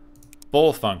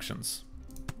bool functions.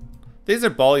 These are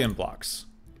Boolean blocks.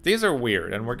 These are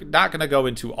weird, and we're not going to go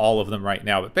into all of them right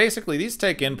now, but basically these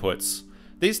take inputs.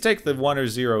 These take the 1 or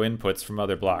 0 inputs from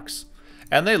other blocks,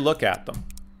 and they look at them.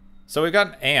 So we've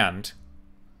got an AND,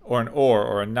 or an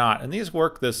or a not, and these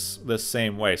work this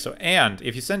same way. So and,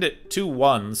 if you send it 2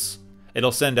 1s,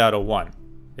 it'll send out a 1.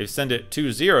 If you send it 2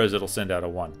 0s, it'll send out a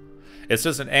 1. It's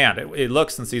just an and. It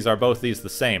looks and sees, are both these the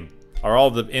same? Are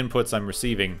all the inputs I'm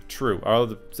receiving true? Are all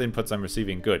the inputs I'm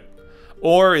receiving good?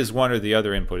 Or is one or the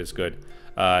other input is good?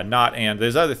 Not and.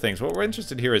 There's other things. What we're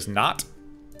interested here is not,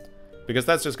 because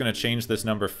that's just going to change this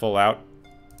number full out.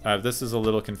 This is a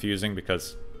little confusing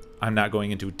because I'm not going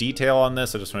into detail on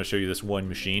this. I just want to show you this one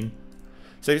machine.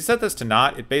 So if you set this to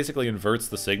not, it basically inverts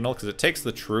the signal because it takes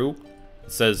the true.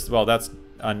 It says, well, that's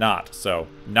a not. So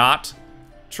not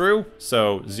true,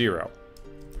 so 0.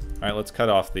 All right, let's cut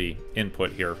off the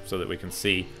input here so that we can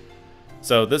see.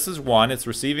 So this is 1. It's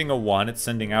receiving a 1. It's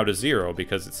sending out a 0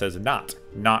 because it says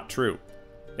not true.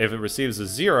 If it receives a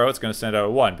 0, it's going to send out a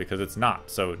 1 because it's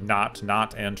not. So not,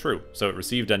 and true. So it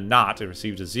received a not, it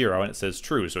received a 0, and it says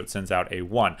true, so it sends out a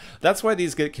 1. That's why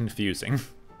these get confusing.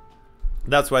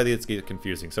 That's why these get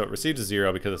confusing. So it received a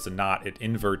 0 because it's a not, it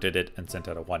inverted it and sent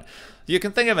out a 1. You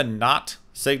can think of a not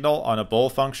signal on a bool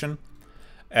function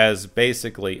as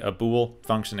basically a bool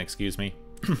function, excuse me.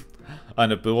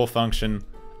 On a bool function,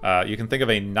 you can think of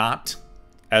a not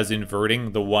as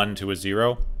inverting the 1 to a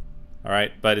 0. All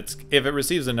right, but if it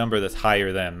receives a number that's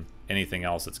higher than anything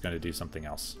else, it's going to do something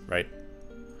else, right?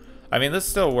 I mean, this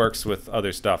still works with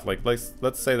other stuff. Like,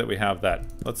 let's say that we have that.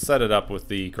 Let's set it up with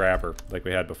the grabber like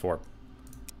we had before,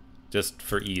 just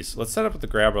for ease. Let's set up with the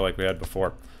grabber like we had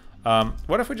before.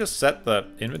 What if we just set the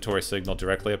inventory signal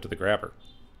directly up to the grabber?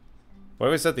 Why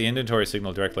do we set the inventory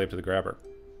signal directly up to the grabber?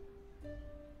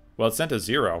 Well, it sent a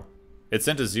 0. It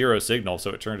sent a 0 signal,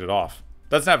 so it turned it off.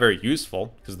 That's not very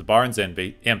useful because the barn's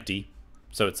empty,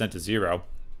 so it sent a 0.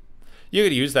 You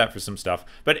could use that for some stuff,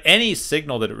 but any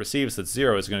signal that it receives that's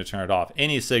 0 is going to turn it off.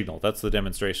 Any signal, that's the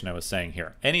demonstration I was saying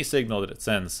here. Any signal that it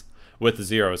sends with the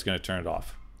 0 is going to turn it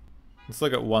off. Let's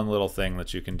look at one little thing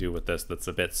that you can do with this that's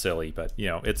a bit silly, but you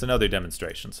know, it's another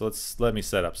demonstration. So let me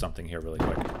set up something here really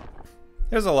quick.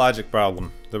 Here's a logic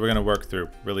problem that we're going to work through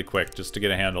really quick just to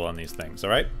get a handle on these things, all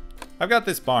right? I've got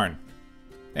this barn,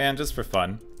 and just for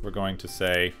fun, we're going to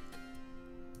say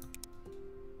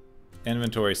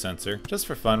inventory sensor. Just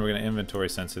for fun, we're going to inventory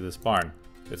sensor this barn.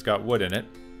 It's got wood in it.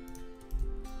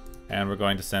 And we're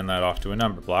going to send that off to a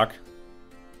number block.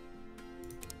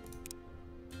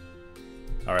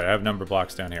 Alright, I have number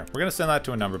blocks down here. We're going to send that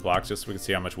to a number block just so we can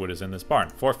see how much wood is in this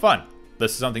barn. For fun.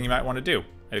 This is something you might want to do.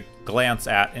 A glance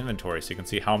at inventory so you can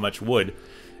see how much wood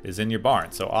is in your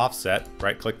barn. So offset,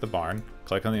 right-click the barn,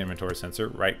 click on the inventory sensor,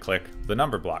 right-click the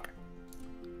number block.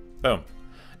 Boom.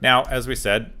 Now, as we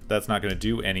said, that's not going to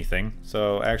do anything.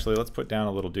 So actually, let's put down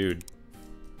a little dude.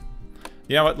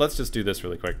 You know what? Let's just do this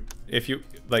really quick. If you,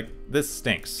 like, this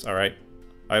stinks, all right?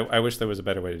 I wish there was a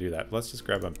better way to do that. Let's just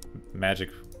grab a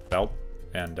magic belt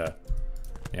and,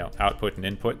 you know, output and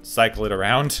input, cycle it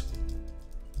around,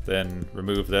 then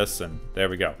remove this, and there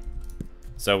we go.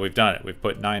 So we've done it. We've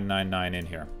put 999 in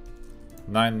here.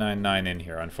 999 in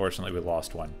here. Unfortunately, we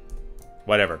lost one.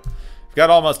 Whatever. We've got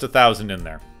almost 1,000 in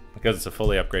there, because it's a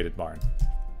fully upgraded barn.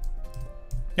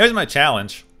 Here's my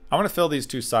challenge. I want to fill these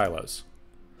 2 silos.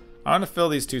 I want to fill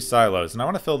these 2 silos, and I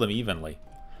want to fill them evenly.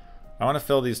 I want to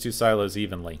fill these 2 silos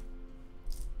evenly.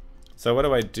 So what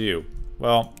do I do?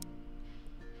 Well,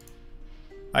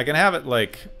 I can have it,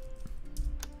 like,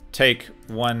 take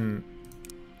one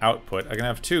output. I can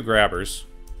have 2 grabbers,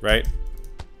 right?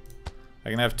 I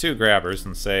can have 2 grabbers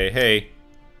and say, hey,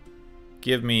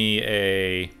 give me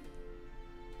a...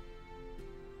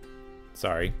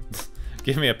 Sorry.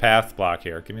 Give me a path block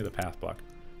here. Give me the path block.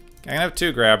 I can have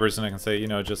 2 grabbers and I can say, you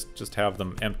know, just have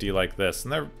them empty like this.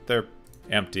 And they're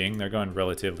emptying. They're going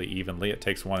relatively evenly. It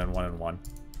takes 1 and 1 and 1.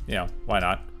 You know, why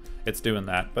not? It's doing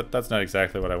that. But that's not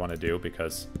exactly what I want to do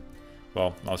because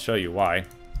Well, I'll show you why.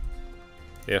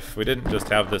 If we didn't just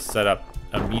have this set up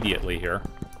immediately here,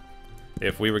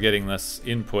 if we were getting this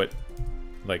input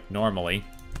like normally,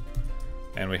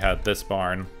 and we had this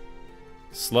barn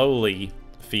slowly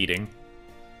feeding,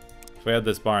 if we had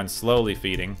this barn slowly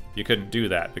feeding, you couldn't do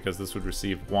that because this would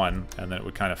receive 1 and then it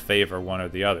would kind of favor one or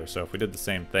the other. So if we did the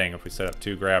same thing, if we set up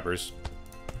 2 grabbers,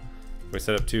 if we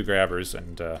set up 2 grabbers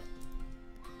and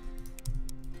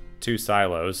 2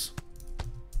 silos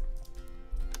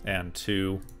and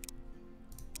 2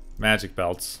 magic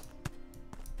belts,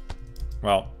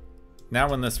 well, now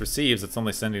when this receives, it's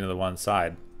only sending to the one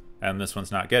side, and this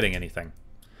one's not getting anything.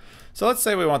 So let's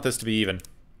say we want this to be even.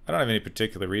 I don't have any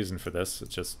particular reason for this.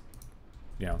 It's just,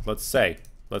 you know, let's say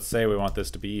we want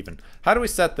this to be even. How do we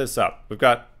set this up? We've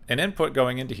got an input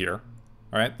going into here.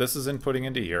 All right, this is inputting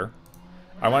into here.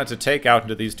 I want it to take out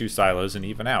into these 2 silos and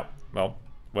even out. Well,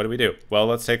 what do? Well,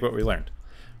 let's take what we learned.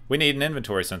 We need an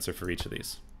inventory sensor for each of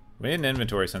these. We need an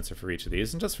inventory sensor for each of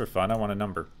these, and just for fun, I want a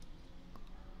number.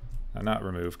 Not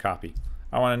remove, copy.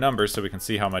 I want a number so we can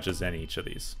see how much is in each of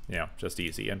these. You know, just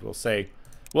easy. And we'll say,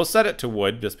 we'll set it to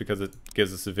wood just because it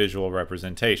gives us a visual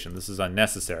representation. This is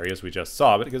unnecessary, as we just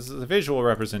saw, but it gives us a visual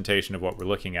representation of what we're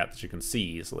looking at that you can see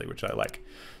easily, which I like.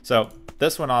 So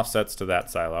this one offsets to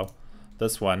that silo.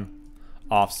 This one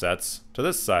offsets to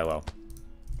this silo.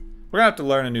 We're going to have to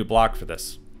learn a new block for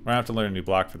this. We're going to have to learn a new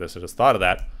block for this. I just thought of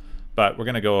that, but we're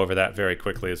going to go over that very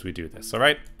quickly as we do this, all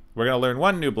right? We're going to learn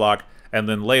one new block, and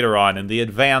then later on in the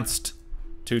advanced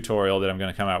tutorial that I'm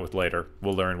going to come out with later,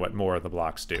 we'll learn what more of the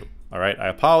blocks do. All right, I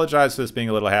apologize for this being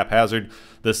a little haphazard.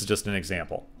 This is just an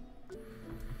example.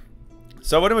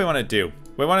 So what do we want to do?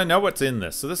 We want to know what's in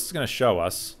this. So this is going to show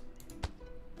us,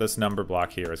 this number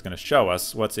block here is going to show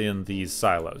us what's in these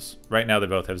silos. Right now they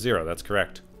both have 0. That's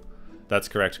correct. That's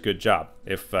correct. Good job.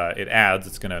 If it adds,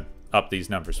 it's going to up these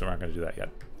numbers, so we're not going to do that yet.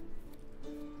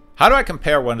 How do I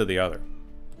compare one to the other?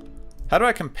 How do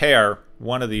I compare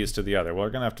one of these to the other? Well,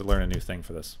 we're going to have to learn a new thing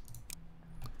for this.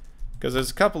 Because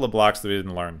there's a couple of blocks that we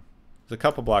didn't learn. There's a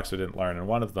couple blocks we didn't learn, and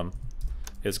one of them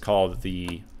is called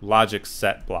the logic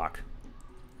set block.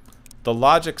 The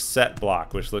logic set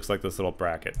block, which looks like this little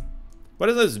bracket. What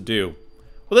does this do?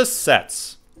 Well, this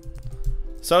sets.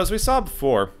 So as we saw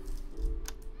before,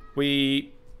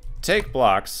 we take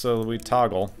blocks, so we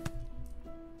toggle,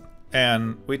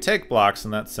 and we take blocks,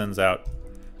 and that sends out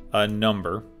a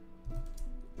number.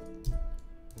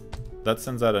 That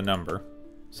sends out a number.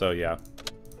 So yeah,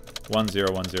 10,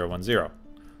 10, 10.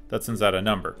 That sends out a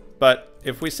number. But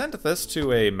if we sent this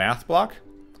to a math block,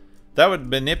 that would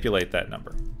manipulate that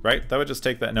number, right? That would just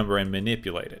take that number and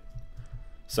manipulate it.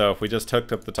 So if we just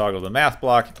hooked up the toggle to the math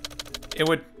block, it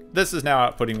would, this is now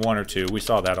outputting 1 or 2. We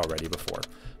saw that already before.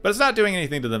 But it's not doing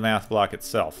anything to the math block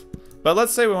itself. But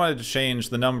let's say we wanted to change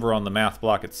the number on the math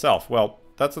block itself. Well,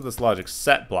 that's what this logic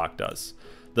set block does.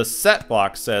 The set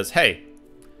block says, hey,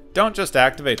 don't just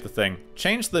activate the thing.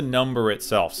 Change the number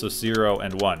itself. So 0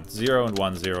 and 1. 0 and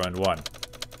 1, 0 and 1.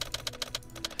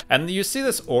 And you see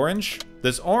this orange?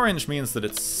 This orange means that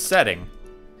it's setting,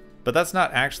 but that's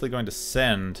not actually going to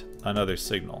send another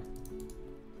signal,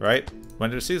 right?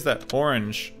 When it receives that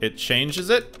orange, it changes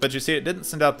it, but you see it didn't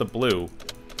send out the blue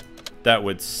that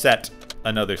would set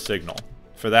another signal.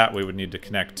 For that, we would need to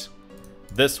connect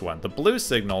this one. The blue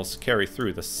signals carry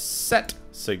through. The set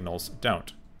signals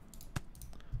don't.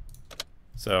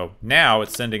 So now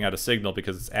it's sending out a signal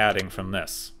because it's adding from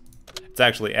this. It's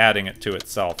actually adding it to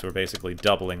itself. We're basically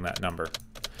doubling that number.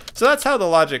 So that's how the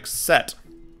logic set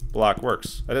block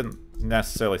works. I didn't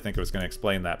necessarily think it was going to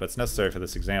explain that, but it's necessary for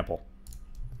this example.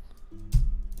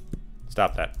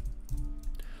 Stop that.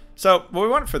 So what we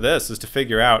want for this is to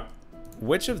figure out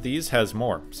which of these has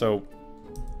more. So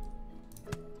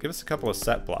give us a couple of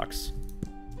set blocks.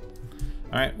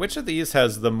 All right, which of these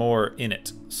has the more in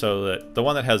it? So that the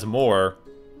one that has more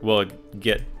will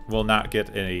not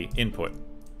get any input.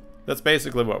 That's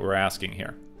basically what we're asking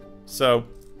here. So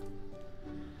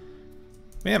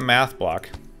we have a math block.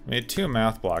 We need 2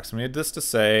 math blocks. We need this to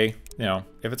say, you know,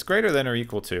 if it's greater than or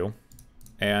equal to,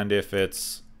 and if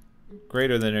it's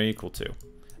greater than or equal to.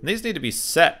 And these need to be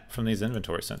set from these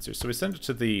inventory sensors. So we send it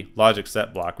to the logic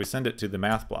set block. We send it to the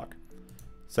math block.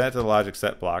 Send it to the logic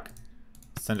set block.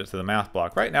 Send it to the math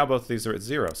block. Right now, both of these are at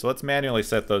 0. So let's manually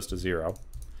set those to 0.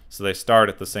 So they start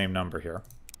at the same number here.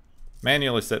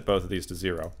 Manually set both of these to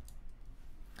 0.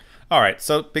 All right,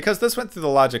 so because this went through the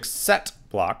logic set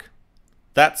block,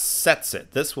 that sets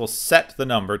it. This will set the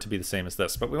number to be the same as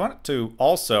this. But we want it to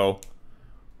also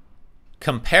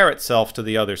compare itself to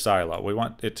the other silo. We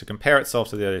want it to compare itself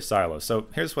to the other silo. So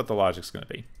here's what the logic's going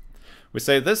to be. We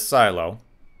say this silo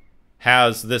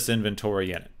has this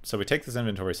inventory in it. So we take this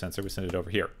inventory sensor, we send it over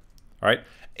here. All right.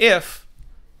 If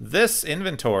this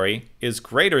inventory is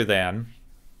greater than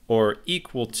or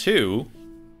equal to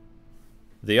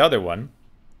the other one,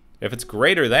 if it's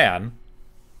greater than,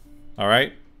 all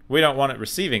right, we don't want it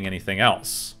receiving anything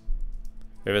else.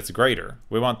 If it's greater,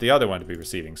 we want the other one to be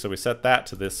receiving. So we set that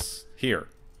to this here.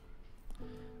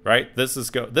 Right? This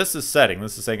is setting.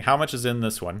 This is saying how much is in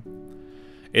this one.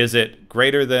 Is it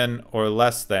greater than or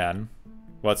less than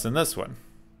what's in this one?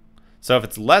 So if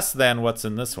it's less than what's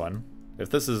in this one, if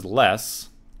this is less,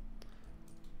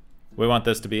 we want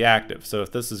this to be active. So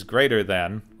if this is greater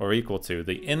than or equal to,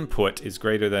 the input is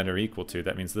greater than or equal to,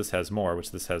 that means this has more, which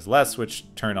this has less, which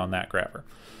turn on that grabber.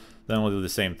 Then we'll do the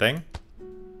same thing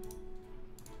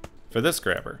for this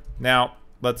grabber. Now,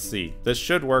 let's see. This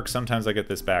should work. Sometimes I get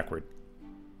this backward.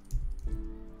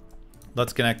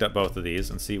 Let's connect up both of these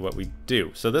and see what we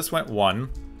do. So this went 1.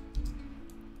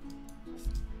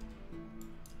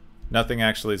 Nothing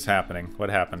actually is happening. What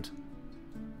happened?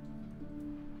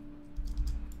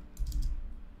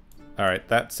 Alright,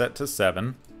 that's set to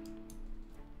 7.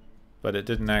 But it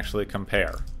didn't actually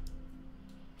compare.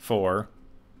 4.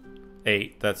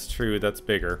 8. That's true. That's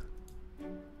bigger.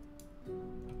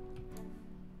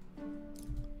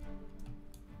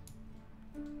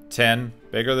 $10.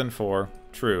 Bigger than 4.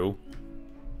 True.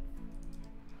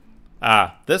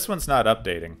 Ah, this one's not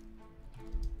updating.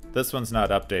 This one's not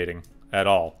updating at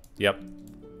all. Yep.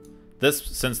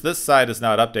 Since this side is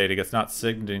not updating, it's not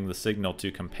sending the signal to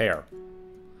compare.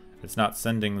 It's not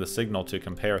sending the signal to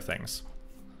compare things.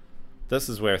 This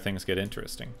is where things get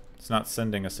interesting. It's not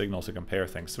sending a signal to compare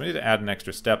things. So we need to add an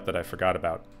extra step that I forgot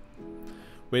about.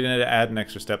 We need to add an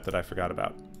extra step that I forgot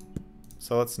about.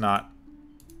 So let's not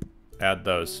add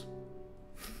those.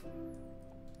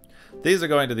 These are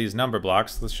going to these number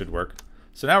blocks. This should work.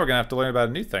 So now we're going to have to learn about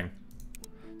a new thing.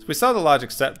 So we saw the logic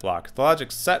set block. The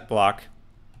logic set block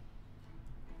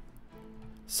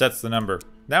sets the number.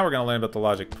 Now we're going to learn about the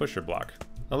logic pusher block.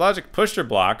 The logic pusher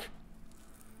block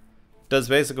does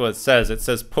basically what it says. It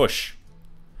says push.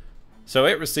 So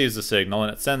it receives a signal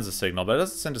and it sends a signal, but it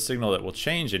doesn't send a signal that will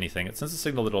change anything. It sends a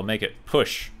signal that will make it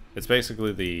push. It's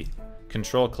basically the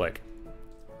control click.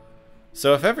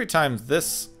 So if every time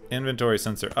this inventory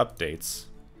sensor updates,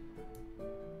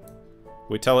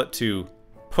 we tell it to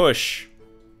push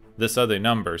this other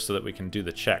number so that we can do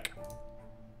the check.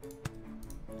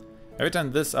 Every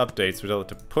time this updates, we tell it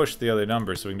to push the other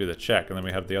number so we can do the check, and then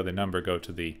we have the other number go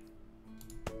to the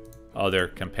other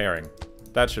comparing.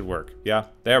 That should work. Yeah,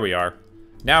 there we are.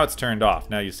 Now it's turned off.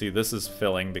 Now you see this is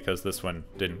filling because this one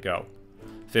didn't go.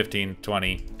 15,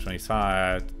 20,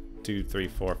 25, 2, 3,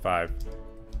 4, 5,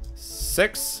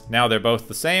 6. Now they're both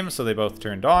the same, so they both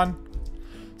turned on.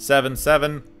 7,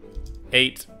 7,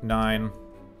 8, 9,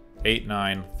 8,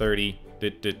 9, 30.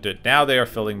 Now they are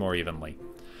filling more evenly.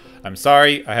 I'm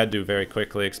sorry, I had to very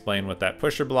quickly explain what that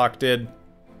pusher block did,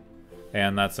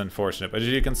 and that's unfortunate. But as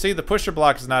you can see, the pusher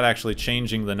block is not actually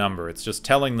changing the number. It's just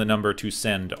telling the number to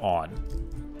send on.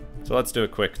 So let's do a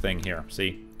quick thing here.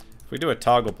 See, if we do a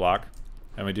toggle block,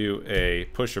 and we do a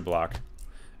pusher block,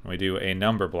 and we do a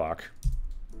number block.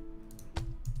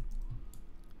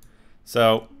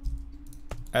 So,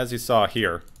 as you saw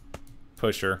here,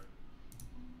 pusher,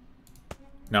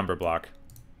 number block,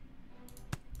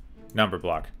 number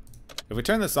block. If we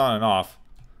turn this on and off,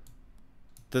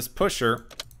 this pusher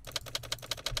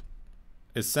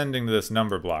is sending this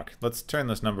number block. Let's turn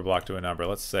this number block to a number.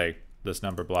 Let's say this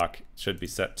number block should be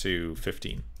set to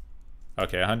 15.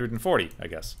 Okay, 140, I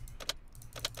guess.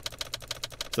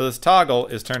 So this toggle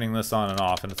is turning this on and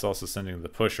off, and it's also sending the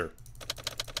pusher.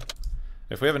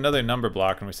 If we have another number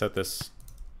block and we set this,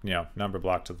 number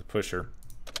block to the pusher,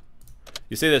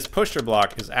 you see this pusher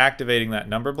block is activating that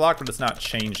number block, but it's not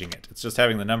changing it. It's just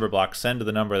having the number block send to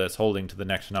the number that's holding to the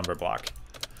next number block.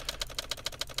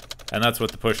 And that's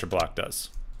what the pusher block does.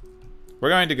 We're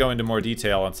going to go into more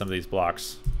detail on some of these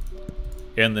blocks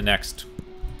in the next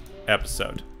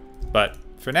episode. But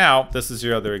for now, this is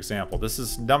your other example. This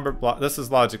is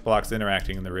logic blocks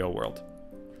interacting in the real world.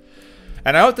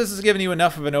 And I hope this has given you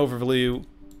enough of an overview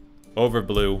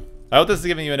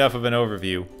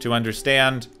to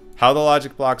understand how the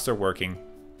logic blocks are working,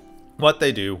 what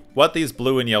they do, what these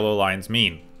blue and yellow lines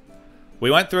mean.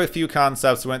 We went through a few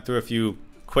concepts, went through a few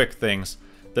quick things.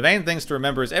 The main things to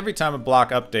remember is every time a block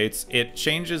updates, it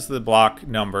changes the block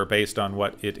number based on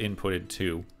what it inputted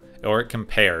to, or it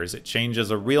compares. It changes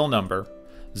a real number.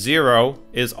 0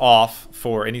 is off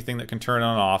for anything that can turn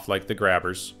on and off, like the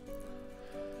grabbers.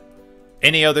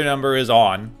 Any other number is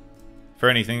on for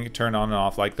anything that can turn on and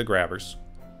off, like the grabbers.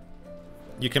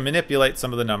 You can manipulate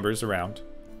some of the numbers around.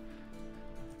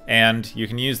 And you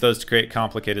can use those to create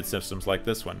complicated systems like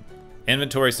this one.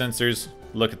 Inventory sensors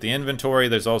look at the inventory.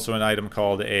 There's also an item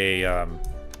called a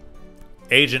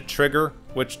agent trigger,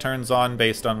 which turns on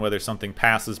based on whether something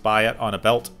passes by it on a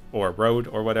belt or a road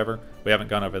or whatever. We haven't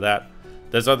gone over that.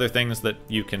 There's other things that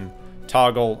you can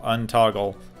toggle,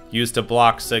 untoggle, use to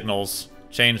block signals,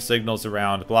 change signals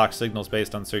around, block signals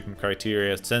based on certain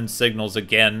criteria, send signals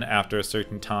again after a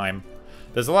certain time.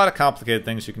 There's a lot of complicated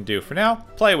things you can do. For now,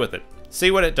 play with it. See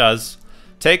what it does.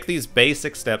 Take these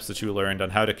basic steps that you learned on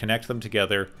how to connect them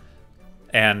together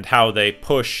and how they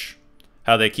push,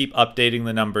 how they keep updating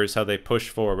the numbers, how they push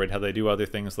forward, how they do other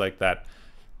things like that.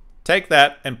 Take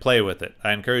that and play with it.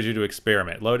 I encourage you to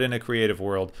experiment. Load in a creative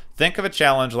world. Think of a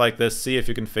challenge like this. See if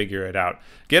you can figure it out.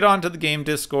 Get onto the game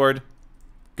Discord.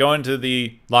 Go into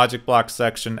the logic block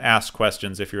section. Ask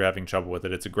questions if you're having trouble with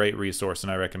it. It's a great resource,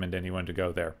 and I recommend anyone to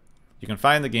go there. You can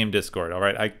find the game Discord, all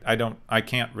right? I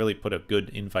can't really put a good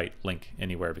invite link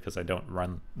anywhere because I don't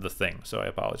run the thing, so I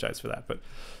apologize for that. But,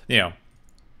 you know,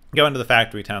 go into the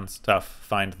Factory Town stuff,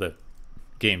 find the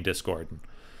game Discord.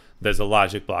 There's a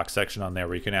logic block section on there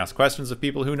where you can ask questions of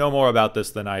people who know more about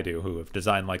this than I do, who have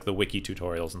designed, like, the wiki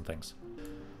tutorials and things.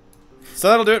 So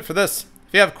that'll do it for this.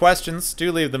 If you have questions,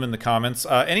 do leave them in the comments.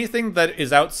 Anything that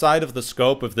is outside of the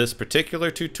scope of this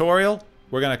particular tutorial,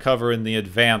 we're going to cover in the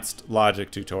advanced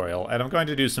logic tutorial, and I'm going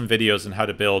to do some videos on how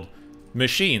to build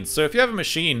machines. So if you have a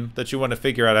machine that you want to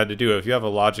figure out how to do, if you have a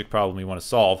logic problem you want to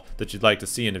solve that you'd like to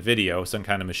see in a video, some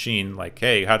kind of machine, like,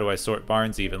 hey, how do I sort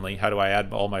barns evenly? How do I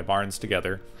add all my barns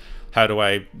together? How do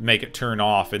I make it turn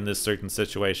off in this certain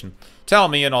situation? Tell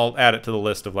me and I'll add it to the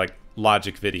list of, like,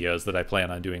 logic videos that I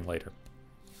plan on doing later.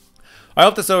 I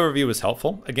hope this overview was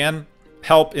helpful. Again,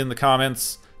 help in the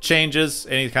comments. Changes,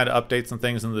 any kind of updates and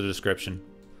things in the description.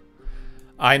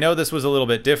 I know this was a little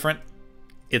bit different.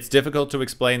 It's difficult to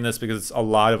explain this because it's a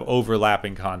lot of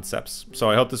overlapping concepts. So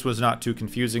I hope this was not too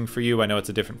confusing for you. I know it's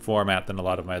a different format than a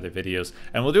lot of my other videos.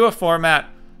 And we'll do a format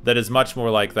that is much more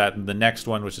like that in the next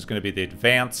one, which is going to be the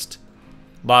advanced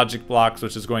logic blocks,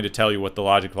 which is going to tell you what the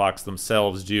logic blocks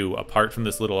themselves do apart from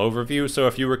this little overview. So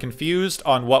if you were confused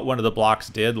on what one of the blocks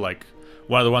did, like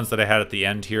one of the ones that I had at the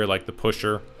end here, like the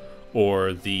pusher,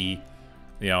 or the,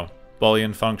 you know,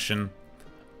 Boolean function,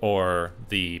 or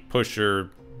the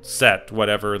pusher set,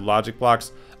 whatever logic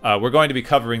blocks, we're going to be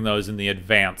covering those in the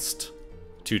advanced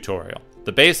tutorial.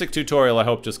 The basic tutorial, I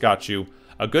hope, just got you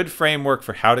a good framework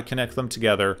for how to connect them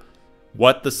together,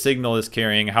 what the signal is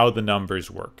carrying, how the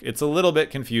numbers work. It's a little bit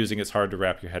confusing, it's hard to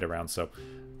wrap your head around, so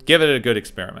give it a good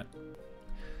experiment.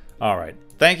 Alright,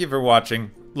 thank you for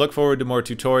watching. Look forward to more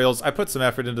tutorials. I put some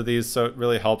effort into these, so it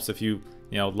really helps if you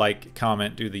know, like,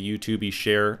 comment, do the YouTube-y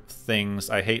share things.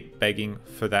 I hate begging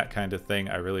for that kind of thing.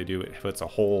 I really do. It puts a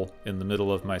hole in the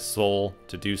middle of my soul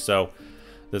to do so.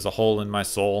 There's a hole in my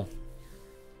soul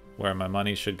where my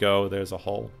money should go. There's a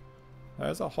hole.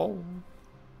 There's a hole.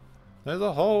 There's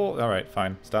a hole. All right,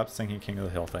 fine. Stop singing King of the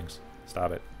Hill things.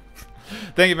 Stop it.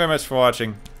 Thank you very much for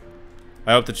watching.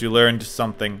 I hope that you learned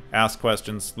something. Ask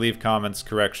questions, leave comments,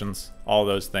 corrections, all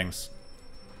those things.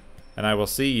 And I will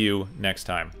see you next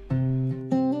time.